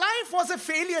 Whole life was a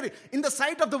failure in the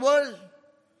sight of the world.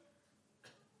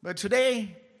 But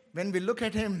today, when we look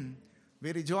at him,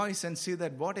 we rejoice and see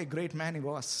that what a great man he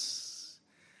was.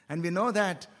 And we know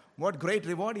that what great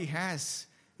reward he has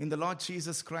in the Lord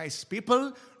Jesus Christ.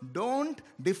 People don't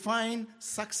define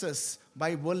success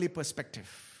by worldly perspective.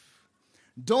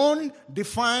 Don't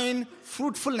define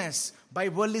fruitfulness by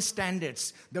worldly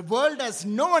standards. The world has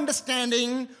no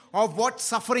understanding of what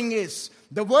suffering is.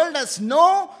 The world has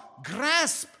no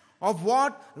grasp of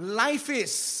what life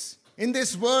is in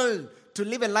this world, to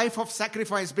live a life of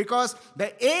sacrifice, because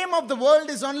the aim of the world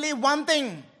is only one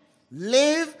thing: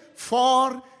 live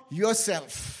for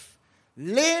yourself.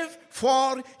 Live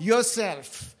for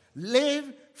yourself.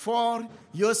 Live for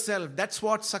yourself. That's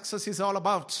what success is all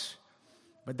about.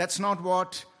 But that's not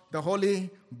what the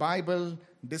Holy Bible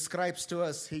describes to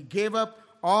us. He gave up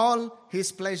all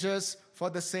his pleasures for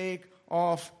the sake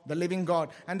of the living God.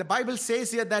 And the Bible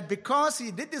says here that because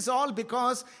he did this all,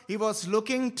 because he was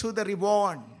looking to the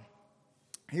reward.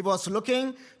 He was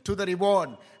looking to the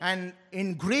reward. And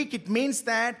in Greek, it means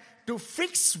that to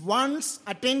fix one's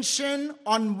attention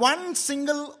on one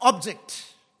single object.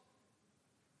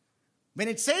 When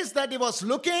it says that he was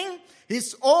looking,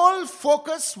 his whole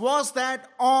focus was that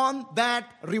on that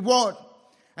reward.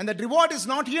 And that reward is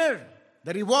not here.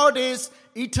 The reward is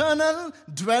eternal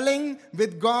dwelling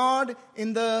with God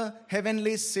in the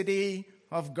heavenly city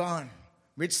of God,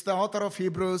 which the author of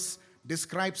Hebrews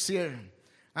describes here.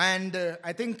 And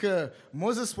I think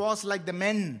Moses was like the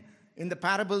men in the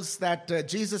parables that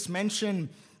Jesus mentioned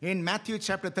in Matthew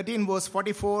chapter 13, verse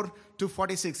 44 to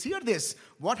 46. Hear this.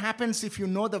 What happens if you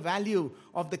know the value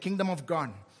of the kingdom of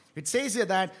God? It says here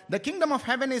that the kingdom of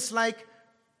heaven is like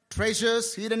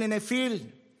treasures hidden in a field,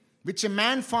 which a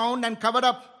man found and covered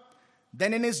up.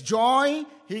 Then in his joy,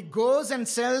 he goes and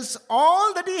sells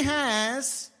all that he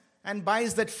has and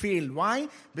buys that field. Why?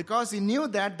 Because he knew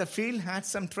that the field had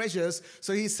some treasures,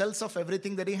 so he sells off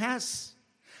everything that he has.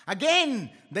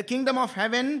 Again, the kingdom of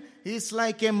heaven is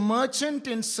like a merchant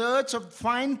in search of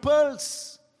fine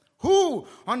pearls, who,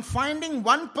 on finding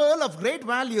one pearl of great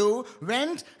value,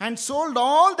 went and sold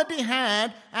all that he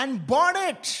had and bought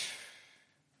it.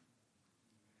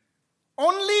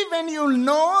 Only when you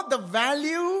know the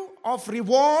value of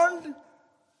reward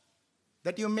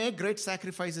that you make great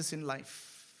sacrifices in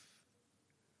life.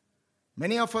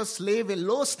 Many of us live a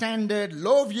low standard,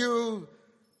 low view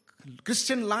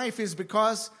Christian life is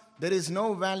because there is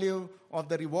no value of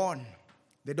the reward.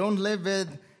 They don't live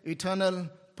with eternal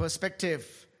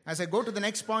perspective. As I go to the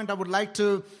next point, I would like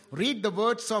to read the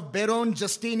words of Baron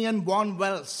Justinian von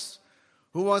Wells,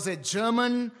 who was a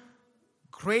German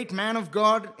great man of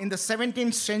God in the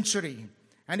 17th century.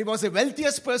 And he was the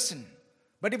wealthiest person.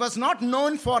 But he was not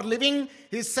known for living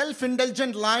his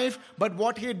self-indulgent life, but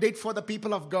what he did for the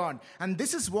people of God. And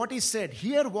this is what he said.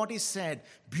 Hear what he said.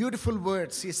 Beautiful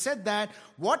words. He said that,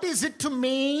 "What is it to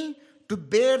me to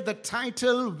bear the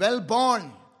title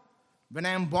well-born when I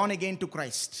am born again to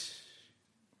Christ?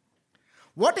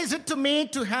 What is it to me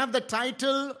to have the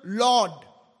title Lord?"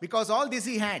 Because all this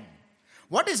he had.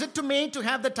 "What is it to me to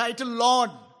have the title Lord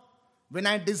when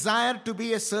I desire to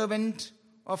be a servant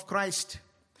of Christ?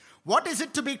 What is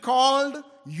it to be called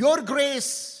your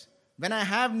grace when I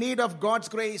have need of God's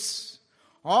grace?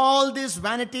 All these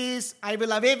vanities I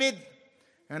will away with,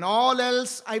 and all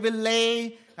else I will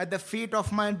lay at the feet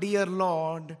of my dear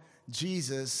Lord,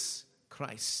 Jesus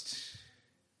Christ."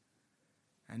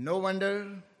 And no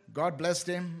wonder God blessed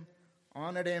him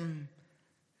honored him,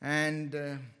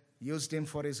 and used him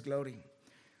for his glory.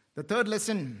 The third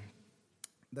lesson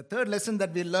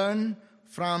that we learn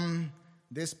from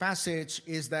this passage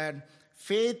is that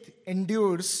faith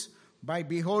endures by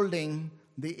beholding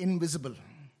the invisible.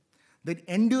 The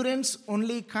endurance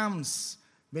only comes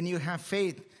when you have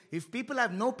faith. If people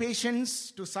have no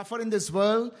patience to suffer in this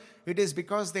world, it is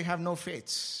because they have no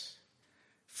faith.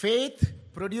 Faith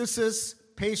produces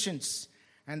patience.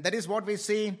 And that is what we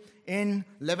see in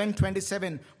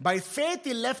 11:27. By faith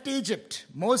he left Egypt.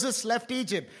 Moses left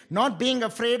Egypt, not being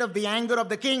afraid of the anger of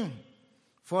the king.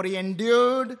 For he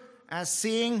endured as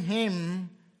seeing him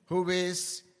who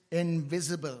is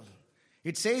invisible.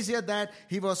 It says here that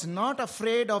he was not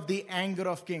afraid of the anger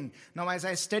of king. Now, as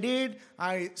I studied,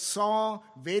 I saw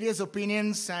various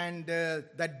opinions, and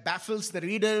that baffles the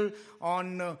reader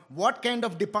on what kind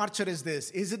of departure is this.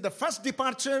 Is it the first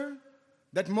departure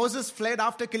that Moses fled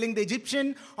after killing the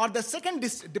Egyptian, or the second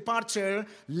departure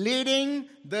leading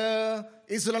the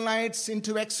Israelites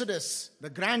into Exodus, the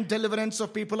grand deliverance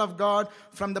of people of God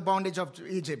from the bondage of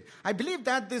Egypt? I believe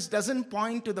that this doesn't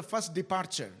point to the first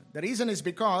departure. The reason is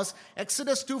because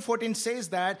Exodus 2:14 says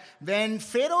that when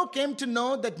Pharaoh came to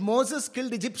know that Moses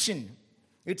killed Egyptian,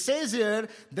 it says here,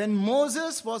 then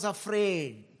Moses was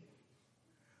afraid.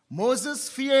 Moses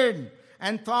feared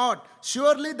and thought,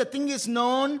 surely the thing is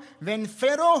known. When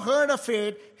Pharaoh heard of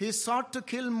it, he sought to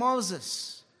kill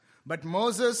Moses. But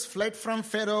Moses fled from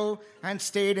Pharaoh and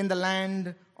stayed in the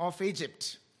land of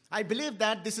Egypt. I believe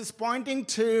that this is pointing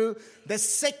to the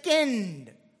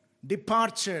second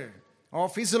departure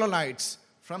of Israelites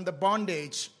from the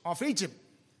bondage of Egypt.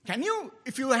 Can you,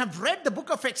 if you have read the book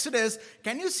of Exodus,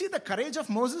 can you see the courage of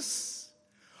Moses?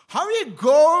 How he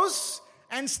goes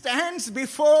and stands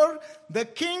before the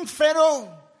king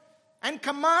Pharaoh and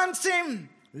commands him,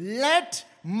 let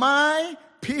my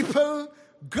people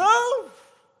go.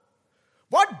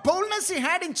 What boldness he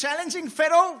had in challenging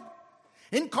Pharaoh,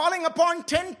 in calling upon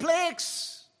 10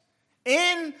 plagues,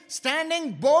 in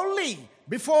standing boldly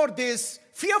before this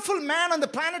fearful man on the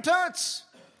planet Earth.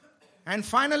 And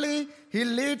finally, he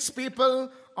leads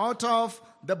people out of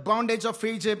the bondage of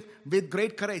Egypt with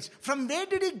great courage. From where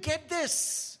did he get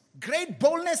this great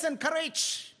boldness and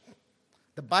courage?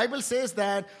 The Bible says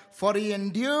that, for he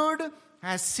endured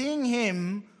as seeing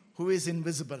him who is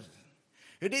invisible.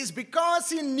 It is because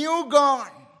he knew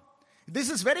God. This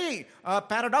is very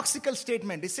paradoxical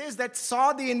statement. It says that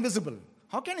saw the invisible.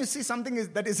 How can you see something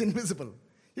that is invisible?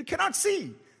 You cannot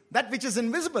see that which is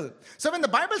invisible. So when the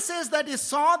Bible says that he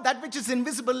saw that which is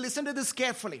invisible, listen to this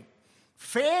carefully.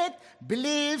 Faith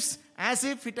believes as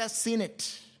if it has seen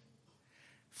it.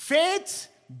 Faith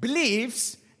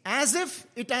believes as if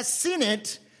it has seen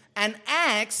it and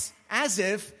acts as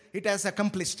if it has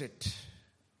accomplished it.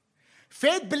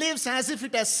 Faith believes as if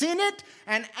it has seen it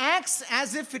and acts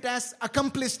as if it has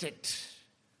accomplished it.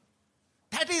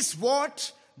 That is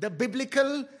what the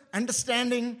biblical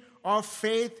understanding of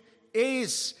faith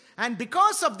is. And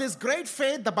because of this great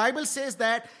faith, the Bible says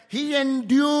that he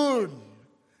endured.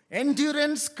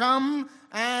 Endurance comes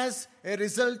as a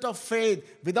result of faith.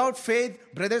 Without faith,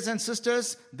 brothers and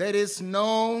sisters, there is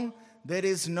no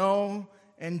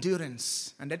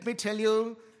endurance. And let me tell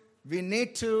you, we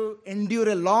need to endure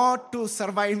a lot to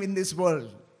survive in this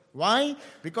world. Why?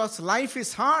 Because life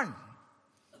is hard.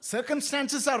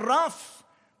 Circumstances are rough.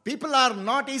 People are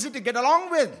not easy to get along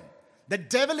with. The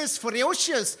devil is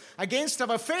ferocious against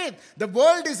our faith. The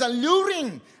world is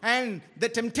alluring, and the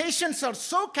temptations are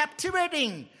so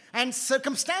captivating, and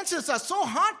circumstances are so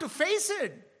hard to face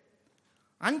it.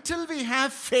 Until we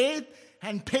have faith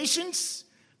and patience,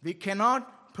 we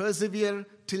cannot persevere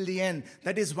till the end.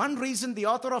 That is one reason the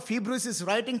author of Hebrews is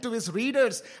writing to his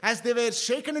readers as they were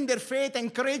shaken in their faith,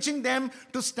 encouraging them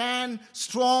to stand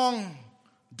strong.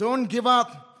 Don't give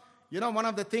up. You know, one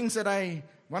of the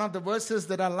verses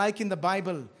that I like in the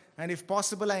Bible, and if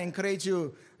possible, I encourage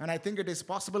you, and I think it is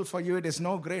possible for you, it is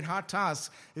no great hard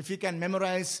task, if you can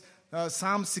memorize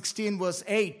Psalm 16 verse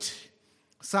 8.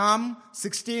 Psalm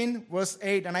 16 verse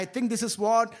 8. And I think this is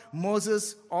what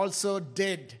Moses also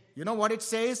did. You know what it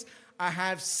says? I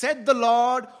have set the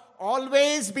Lord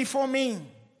always before me.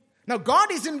 Now,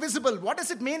 God is invisible. What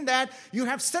does it mean that you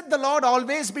have set the Lord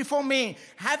always before me?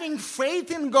 Having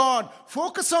faith in God,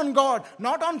 focus on God,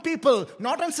 not on people,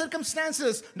 not on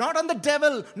circumstances, not on the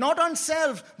devil, not on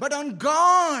self, but on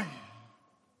God.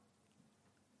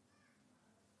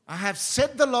 I have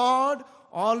set the Lord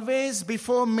always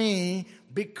before me.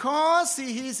 Because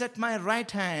he is at my right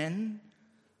hand,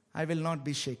 I will not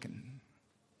be shaken.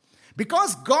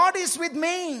 Because God is with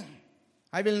me,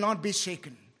 I will not be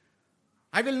shaken.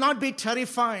 I will not be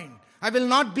terrified. I will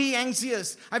not be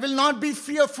anxious. I will not be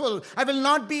fearful. I will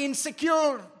not be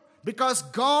insecure. Because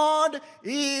God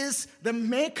is the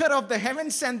maker of the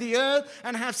heavens and the earth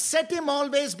and have set him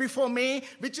always before me,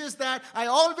 which is that I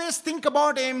always think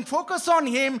about him, focus on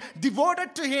him,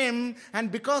 devoted to him,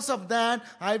 and because of that,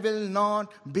 I will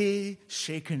not be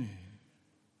shaken.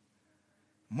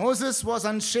 Moses was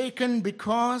unshaken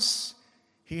because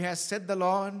he has set the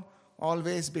Lord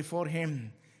always before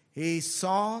him. He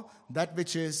saw that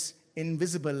which is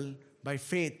invisible by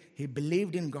faith. He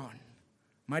believed in God.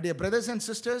 My dear brothers and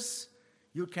sisters,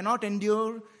 you cannot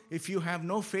endure if you have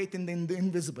no faith in the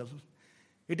invisible.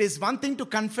 It is one thing to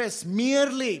confess,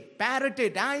 merely parrot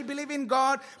it, I believe in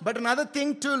God, but another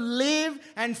thing to live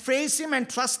and face him and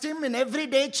trust him in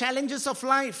everyday challenges of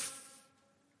life.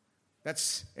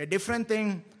 That's a different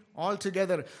thing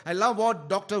altogether. I love what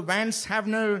Dr. Vance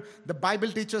Havner, the Bible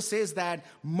teacher, says, that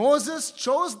Moses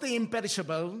chose the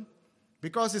imperishable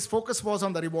because his focus was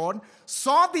on the reward,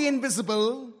 saw the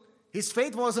invisible, his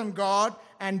faith was on God,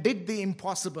 and did the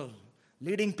impossible,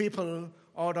 leading people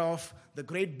out of the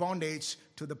great bondage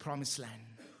to the promised land.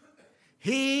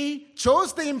 He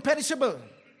chose the imperishable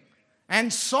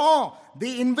and saw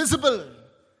the invisible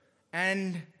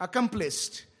and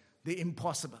accomplished the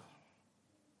impossible.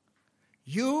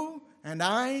 You and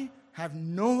I have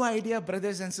no idea,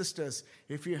 brothers and sisters,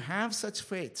 if you have such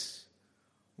faith,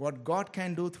 what God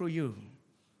can do through you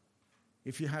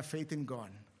if you have faith in God,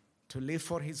 to live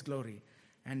for his glory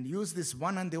and use this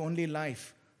one and the only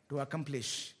life to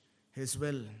accomplish his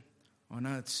will on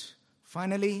earth.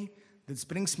 Finally, this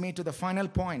brings me to the final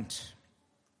point.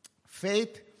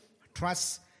 Faith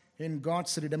trusts in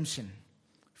God's redemption.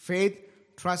 Faith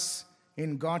trusts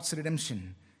in God's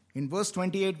redemption. In verse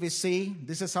 28 we see,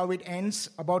 this is how it ends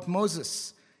about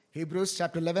Moses. Hebrews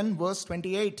chapter 11 verse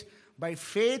 28. By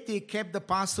faith he kept the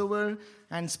Passover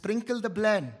and sprinkled the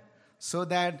blood, so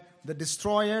that the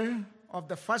destroyer of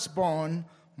the firstborn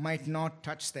might not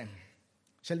touch them.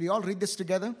 Shall we all read this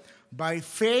together? By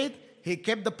faith he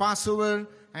kept the Passover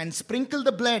and sprinkled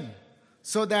the blood,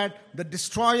 so that the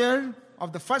destroyer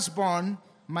of the firstborn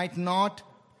might not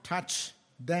touch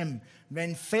them.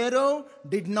 When Pharaoh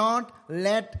did not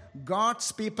let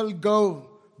God's people go,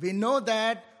 we know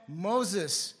that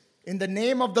Moses, in the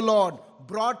name of the Lord,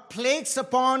 brought plagues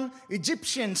upon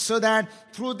Egyptians, so that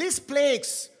through these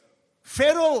plagues,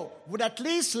 Pharaoh would at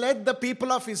least let the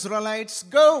people of Israelites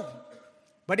go.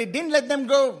 But he didn't let them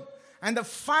go. And the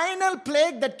final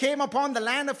plague that came upon the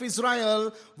land of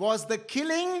Israel was the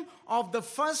killing of the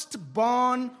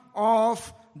firstborn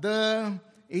of the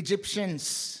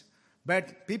Egyptians.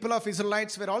 But people of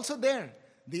Israelites were also there.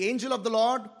 The angel of the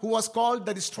Lord, who was called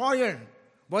the destroyer,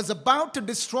 was about to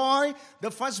destroy the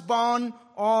firstborn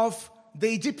of the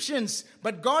Egyptians.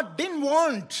 But God didn't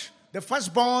want the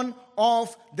firstborn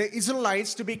of the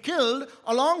Israelites to be killed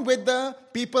along with the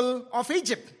people of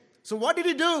Egypt. So what did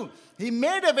he do? He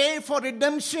made a way for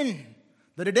redemption.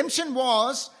 The redemption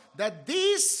was that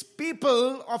these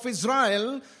people of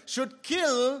Israel should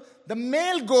kill the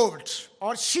male goat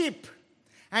or sheep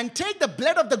and take the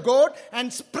blood of the goat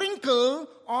and sprinkle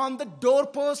on the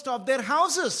doorpost of their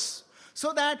houses,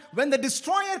 so that when the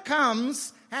destroyer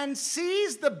comes and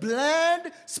sees the blood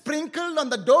sprinkled on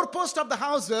the doorpost of the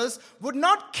houses, would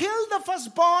not kill the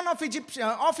firstborn of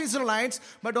Israelites,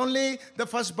 but only the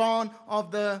firstborn of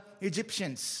the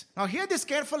Egyptians. Now hear this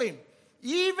carefully.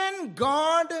 Even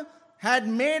God had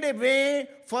made a way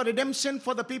for redemption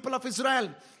for the people of Israel.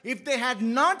 If they had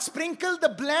not sprinkled the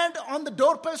blood on the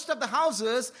doorpost of the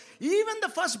houses, even the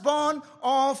firstborn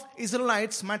of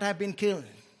Israelites might have been killed.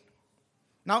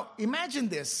 Now imagine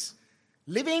this.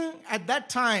 Living at that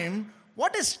time,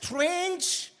 what a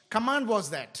strange command was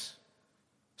that.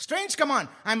 Strange command.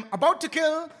 I'm about to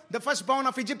kill the firstborn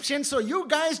of Egyptians, so you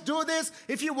guys do this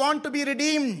if you want to be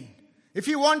redeemed, if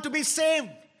you want to be saved.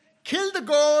 Kill the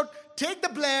goat, take the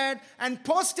blood and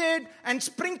post it and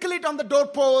sprinkle it on the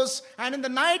doorpost, and in the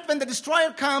night when the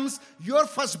destroyer comes, your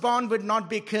firstborn would not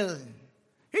be killed.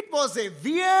 It was a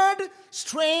weird,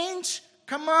 strange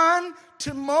command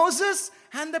to Moses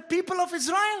and the people of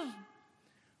Israel.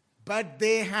 But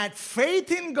they had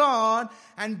faith in God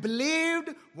and believed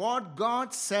what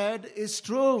God said is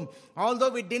true.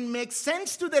 Although it didn't make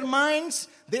sense to their minds,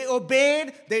 they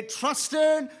obeyed, they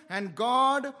trusted, and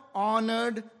God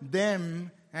honored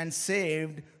them and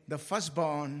saved the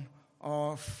firstborn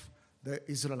of the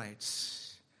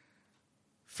Israelites.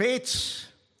 Faith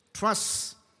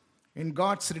trusts in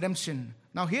God's redemption.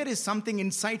 Now here is something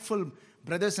insightful,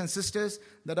 brothers and sisters,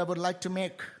 that I would like to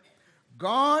make.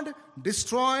 God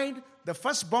destroyed the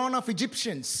firstborn of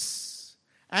Egyptians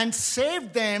and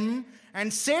saved them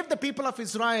and saved the people of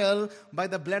Israel by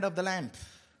the blood of the Lamb.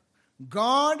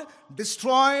 God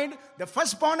destroyed the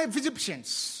firstborn of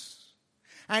Egyptians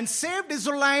and saved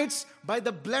Israelites by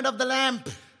the blood of the Lamb.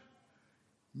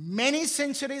 Many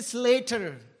centuries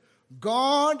later,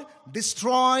 God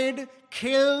destroyed,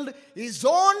 killed his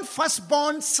own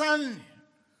firstborn son,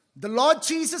 the Lord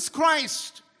Jesus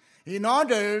Christ, in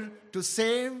order to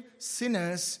save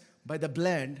sinners by the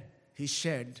blood he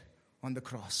shed on the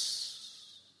cross.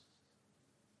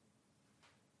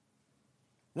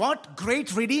 What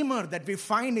great Redeemer that we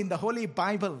find in the Holy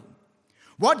Bible.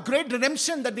 What great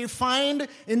redemption that we find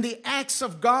in the acts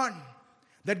of God.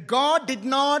 That God did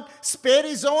not spare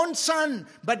his own son,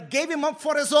 but gave him up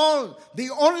for us all. The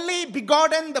only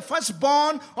begotten, the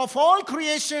firstborn of all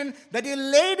creation, that he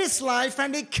laid his life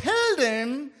and he killed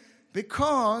him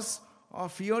because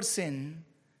of your sin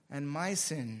and my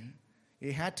sin.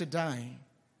 He had to die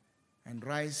and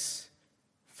rise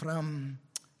from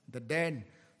the dead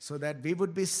so that we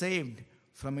would be saved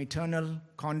from eternal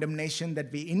condemnation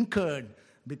that we incurred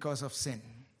because of sin.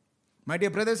 My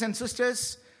dear brothers and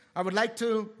sisters, I would like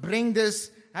to bring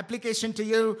this application to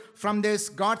you from this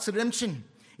God's redemption.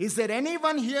 Is there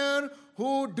anyone here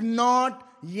who do not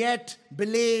yet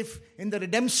believe in the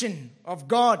redemption of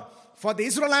God? For the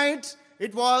Israelites,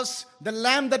 it was the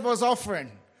lamb that was offered.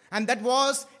 And that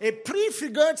was a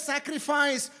prefigured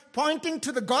sacrifice pointing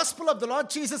to the gospel of the Lord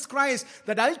Jesus Christ,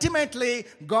 that ultimately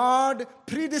God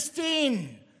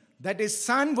predestined that his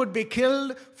son would be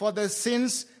killed for the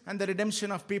sins and the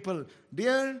redemption of people.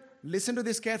 Dear, listen to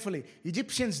this carefully.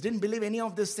 Egyptians didn't believe any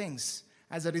of these things.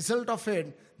 As a result of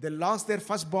it, they lost their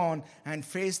firstborn and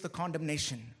faced the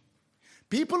condemnation.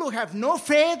 People who have no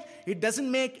faith, it doesn't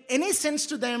make any sense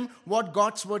to them what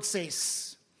God's word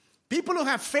says. People who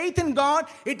have faith in God,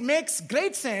 it makes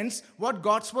great sense what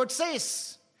God's word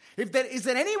says. Is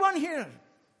there anyone here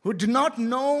who do not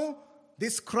know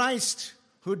this Christ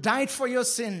who died for your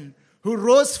sin, who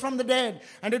rose from the dead?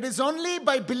 And it is only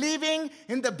by believing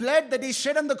in the blood that he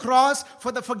shed on the cross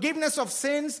for the forgiveness of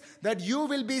sins that you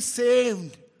will be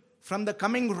saved from the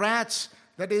coming wrath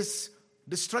that is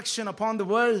destruction upon the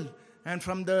world, and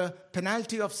from the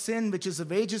penalty of sin, which is the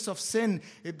wages of sin.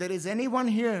 If there is anyone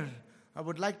here, I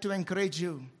would like to encourage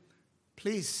you,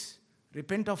 please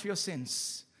repent of your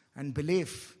sins and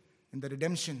believe in the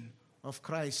redemption of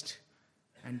Christ,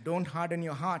 and don't harden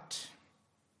your heart.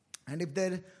 And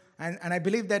I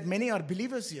believe that many are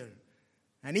believers here.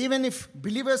 And even if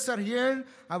believers are here,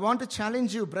 I want to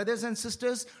challenge you, brothers and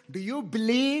sisters, do you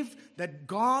believe that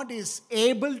God is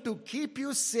able to keep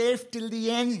you safe till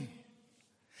the end?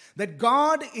 That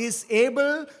God is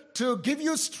able to give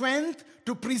you strength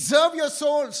to preserve your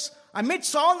souls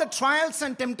amidst all the trials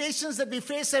and temptations that we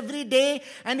face every day,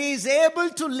 and he is able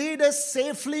to lead us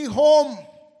safely home.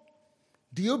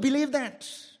 Do you believe that?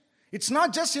 It's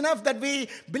not just enough that we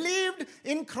believed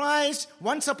in Christ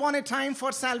once upon a time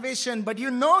for salvation, but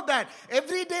you know that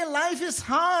everyday life is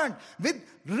hard,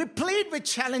 replete with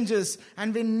challenges,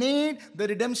 and we need the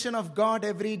redemption of God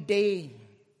every day.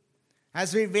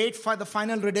 As we wait for the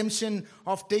final redemption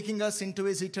of taking us into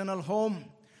his eternal home,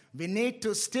 we need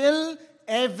to still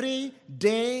every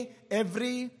day,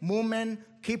 every moment,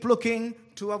 keep looking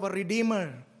to our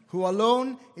Redeemer, who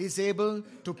alone is able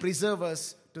to preserve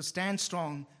us to stand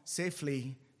strong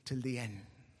safely till the end.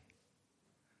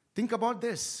 Think about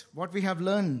this, what we have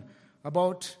learned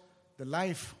about the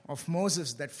life of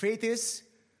Moses, that faith is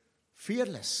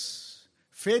fearless.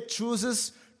 Faith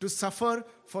chooses to suffer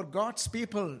for God's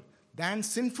people than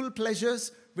sinful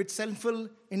pleasures with sinful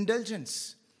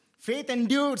indulgence. Faith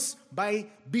endures by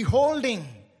beholding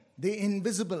the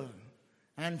invisible,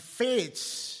 and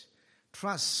faith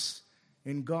trusts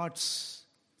in God's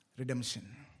redemption.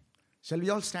 Shall we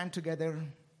all stand together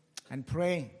and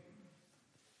pray?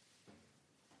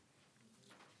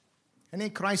 Any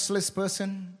Christless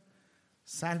person,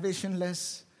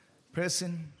 salvationless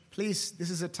person, please, this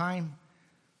is a time.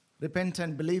 Repent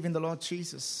and believe in the Lord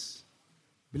Jesus.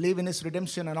 Believe in his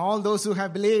redemption. And all those who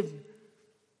have believed,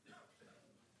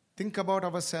 think about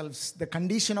ourselves, the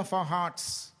condition of our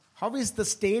hearts. How is the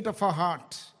state of our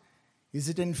heart? Is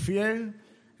it in fear,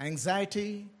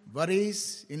 anxiety,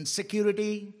 worries,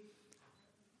 insecurity?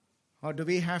 Or do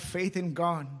we have faith in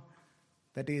God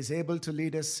that he is able to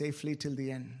lead us safely till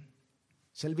the end?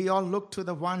 Shall we all look to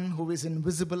the one who is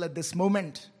invisible at this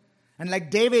moment? And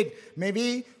like David, may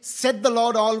we set the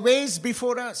Lord always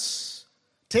before us.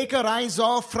 Take our eyes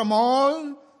off from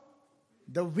all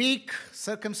the weak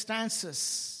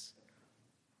circumstances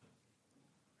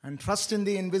and trust in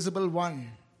the invisible one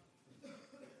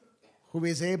who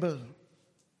is able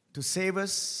to save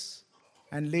us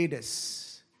and lead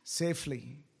us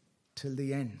safely till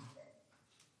the end.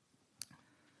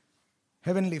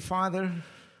 Heavenly Father,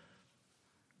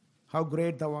 how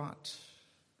great thou art.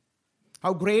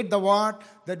 How great thou art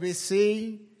that we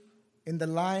see in the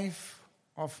life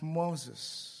of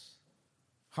Moses.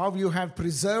 How you have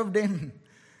preserved him.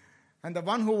 And the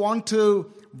one who want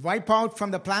to wipe out from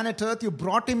the planet Earth, you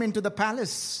brought him into the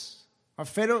palace of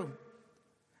Pharaoh.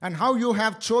 And how you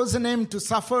have chosen him to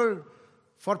suffer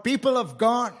for people of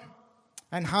God.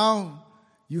 And how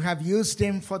you have used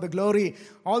him for the glory.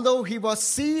 Although he was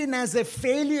seen as a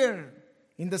failure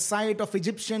in the sight of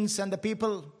Egyptians and the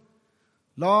people,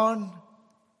 Lord,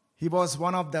 he was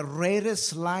one of the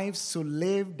rarest lives who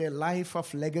lived a life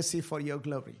of legacy for your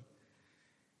glory.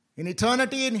 In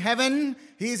eternity in heaven,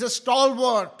 he is a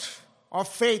stalwart of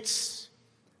faith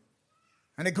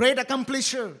and a great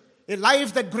accomplisher, a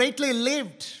life that greatly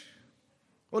lived.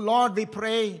 Oh Lord, we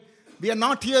pray, we are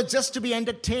not here just to be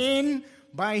entertained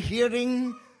by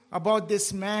hearing about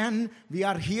this man. We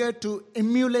are here to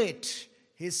emulate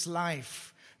his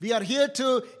life. We are here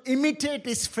to imitate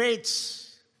his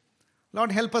faith.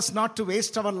 Lord, help us not to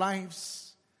waste our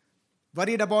lives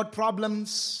worried about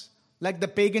problems like the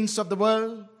pagans of the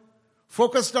world,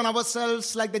 focused on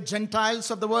ourselves like the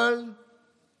Gentiles of the world.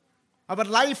 Our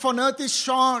life on earth is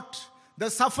short. The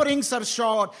sufferings are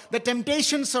short. The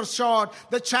temptations are short.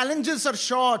 The challenges are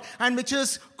short. And which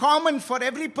is common for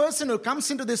every person who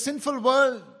comes into this sinful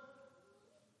world.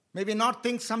 May we not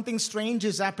think something strange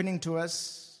is happening to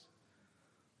us.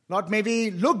 Lord, may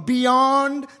we look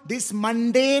beyond these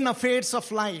mundane affairs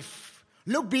of life.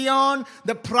 Look beyond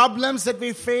the problems that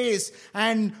we face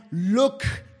and look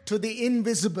to the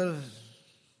invisible.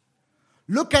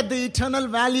 Look at the eternal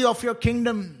value of your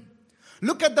kingdom.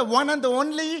 Look at the one and the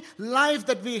only life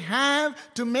that we have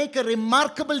to make a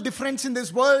remarkable difference in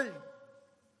this world.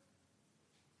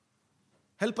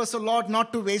 Help us, O Lord,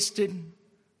 not to waste it,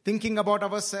 thinking about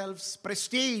ourselves,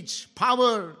 prestige,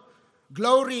 power,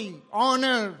 glory,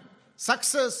 honor,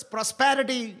 success,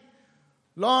 prosperity.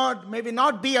 Lord, may we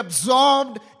not be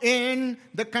absorbed in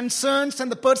the concerns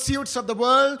and the pursuits of the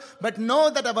world, but know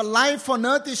that our life on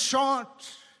earth is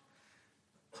short.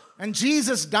 And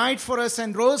Jesus died for us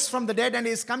and rose from the dead and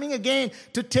is coming again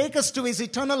to take us to his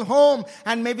eternal home.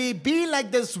 And may we be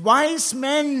like these wise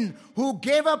men who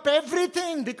gave up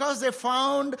everything because they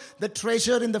found the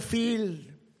treasure in the field.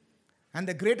 And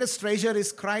the greatest treasure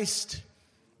is Christ.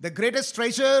 The greatest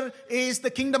treasure is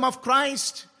the kingdom of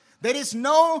Christ. There is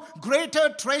no greater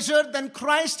treasure than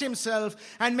Christ himself.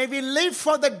 And may we live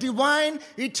for the divine,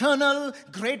 eternal,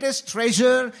 greatest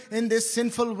treasure in this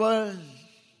sinful world.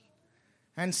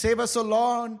 And save us, O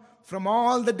Lord, from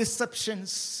all the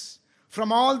deceptions,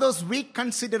 from all those weak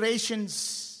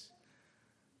considerations.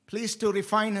 Please to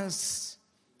refine us,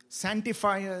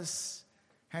 sanctify us,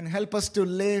 and help us to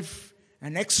live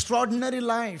an extraordinary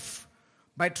life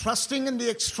by trusting in the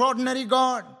extraordinary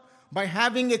God, by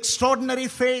having extraordinary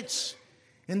faith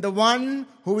in the one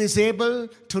who is able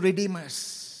to redeem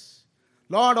us.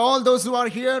 Lord, all those who are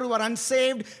here who are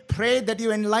unsaved, pray that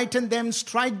you enlighten them,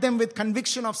 strike them with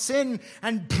conviction of sin,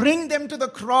 and bring them to the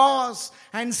cross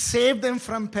and save them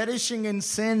from perishing in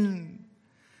sin.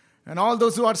 And all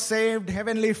those who are saved,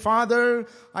 Heavenly Father,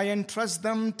 I entrust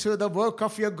them to the work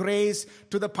of your grace,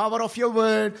 to the power of your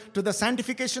word, to the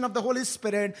sanctification of the Holy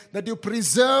Spirit, that you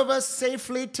preserve us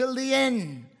safely till the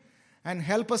end. And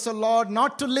help us, O Lord,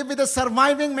 not to live with a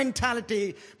surviving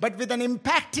mentality, but with an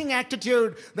impacting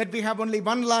attitude that we have only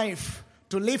one life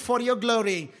to live for your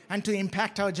glory and to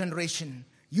impact our generation.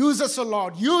 Use us, O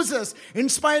Lord. Use us in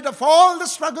spite of all the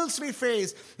struggles we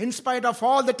face, in spite of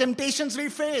all the temptations we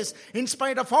face, in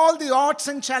spite of all the odds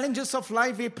and challenges of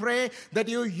life. We pray that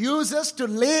you use us to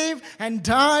live and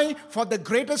die for the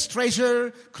greatest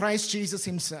treasure, Christ Jesus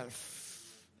himself.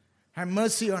 Have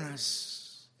mercy on us.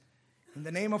 In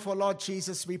the name of our Lord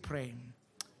Jesus we pray.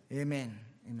 Amen.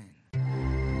 Amen.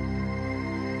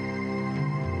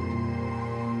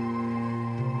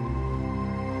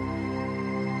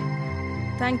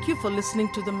 Thank you for listening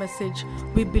to the message.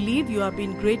 We believe you have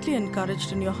been greatly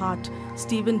encouraged in your heart.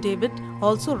 Stephen David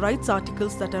also writes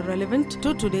articles that are relevant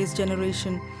to today's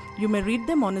generation. You may read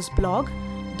them on his blog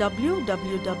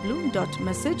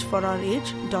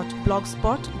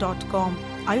www.messageforourage.blogspot.com.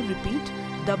 I repeat,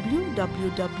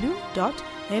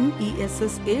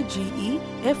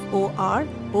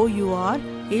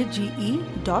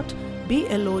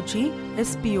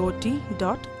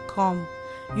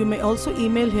 You may also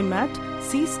email him at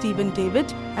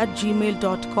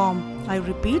cstephendavid@gmail.com. I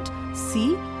repeat,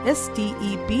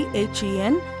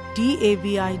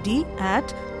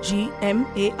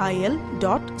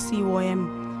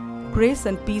 cstephendavid@gmail.com. Grace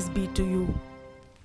and peace be to you.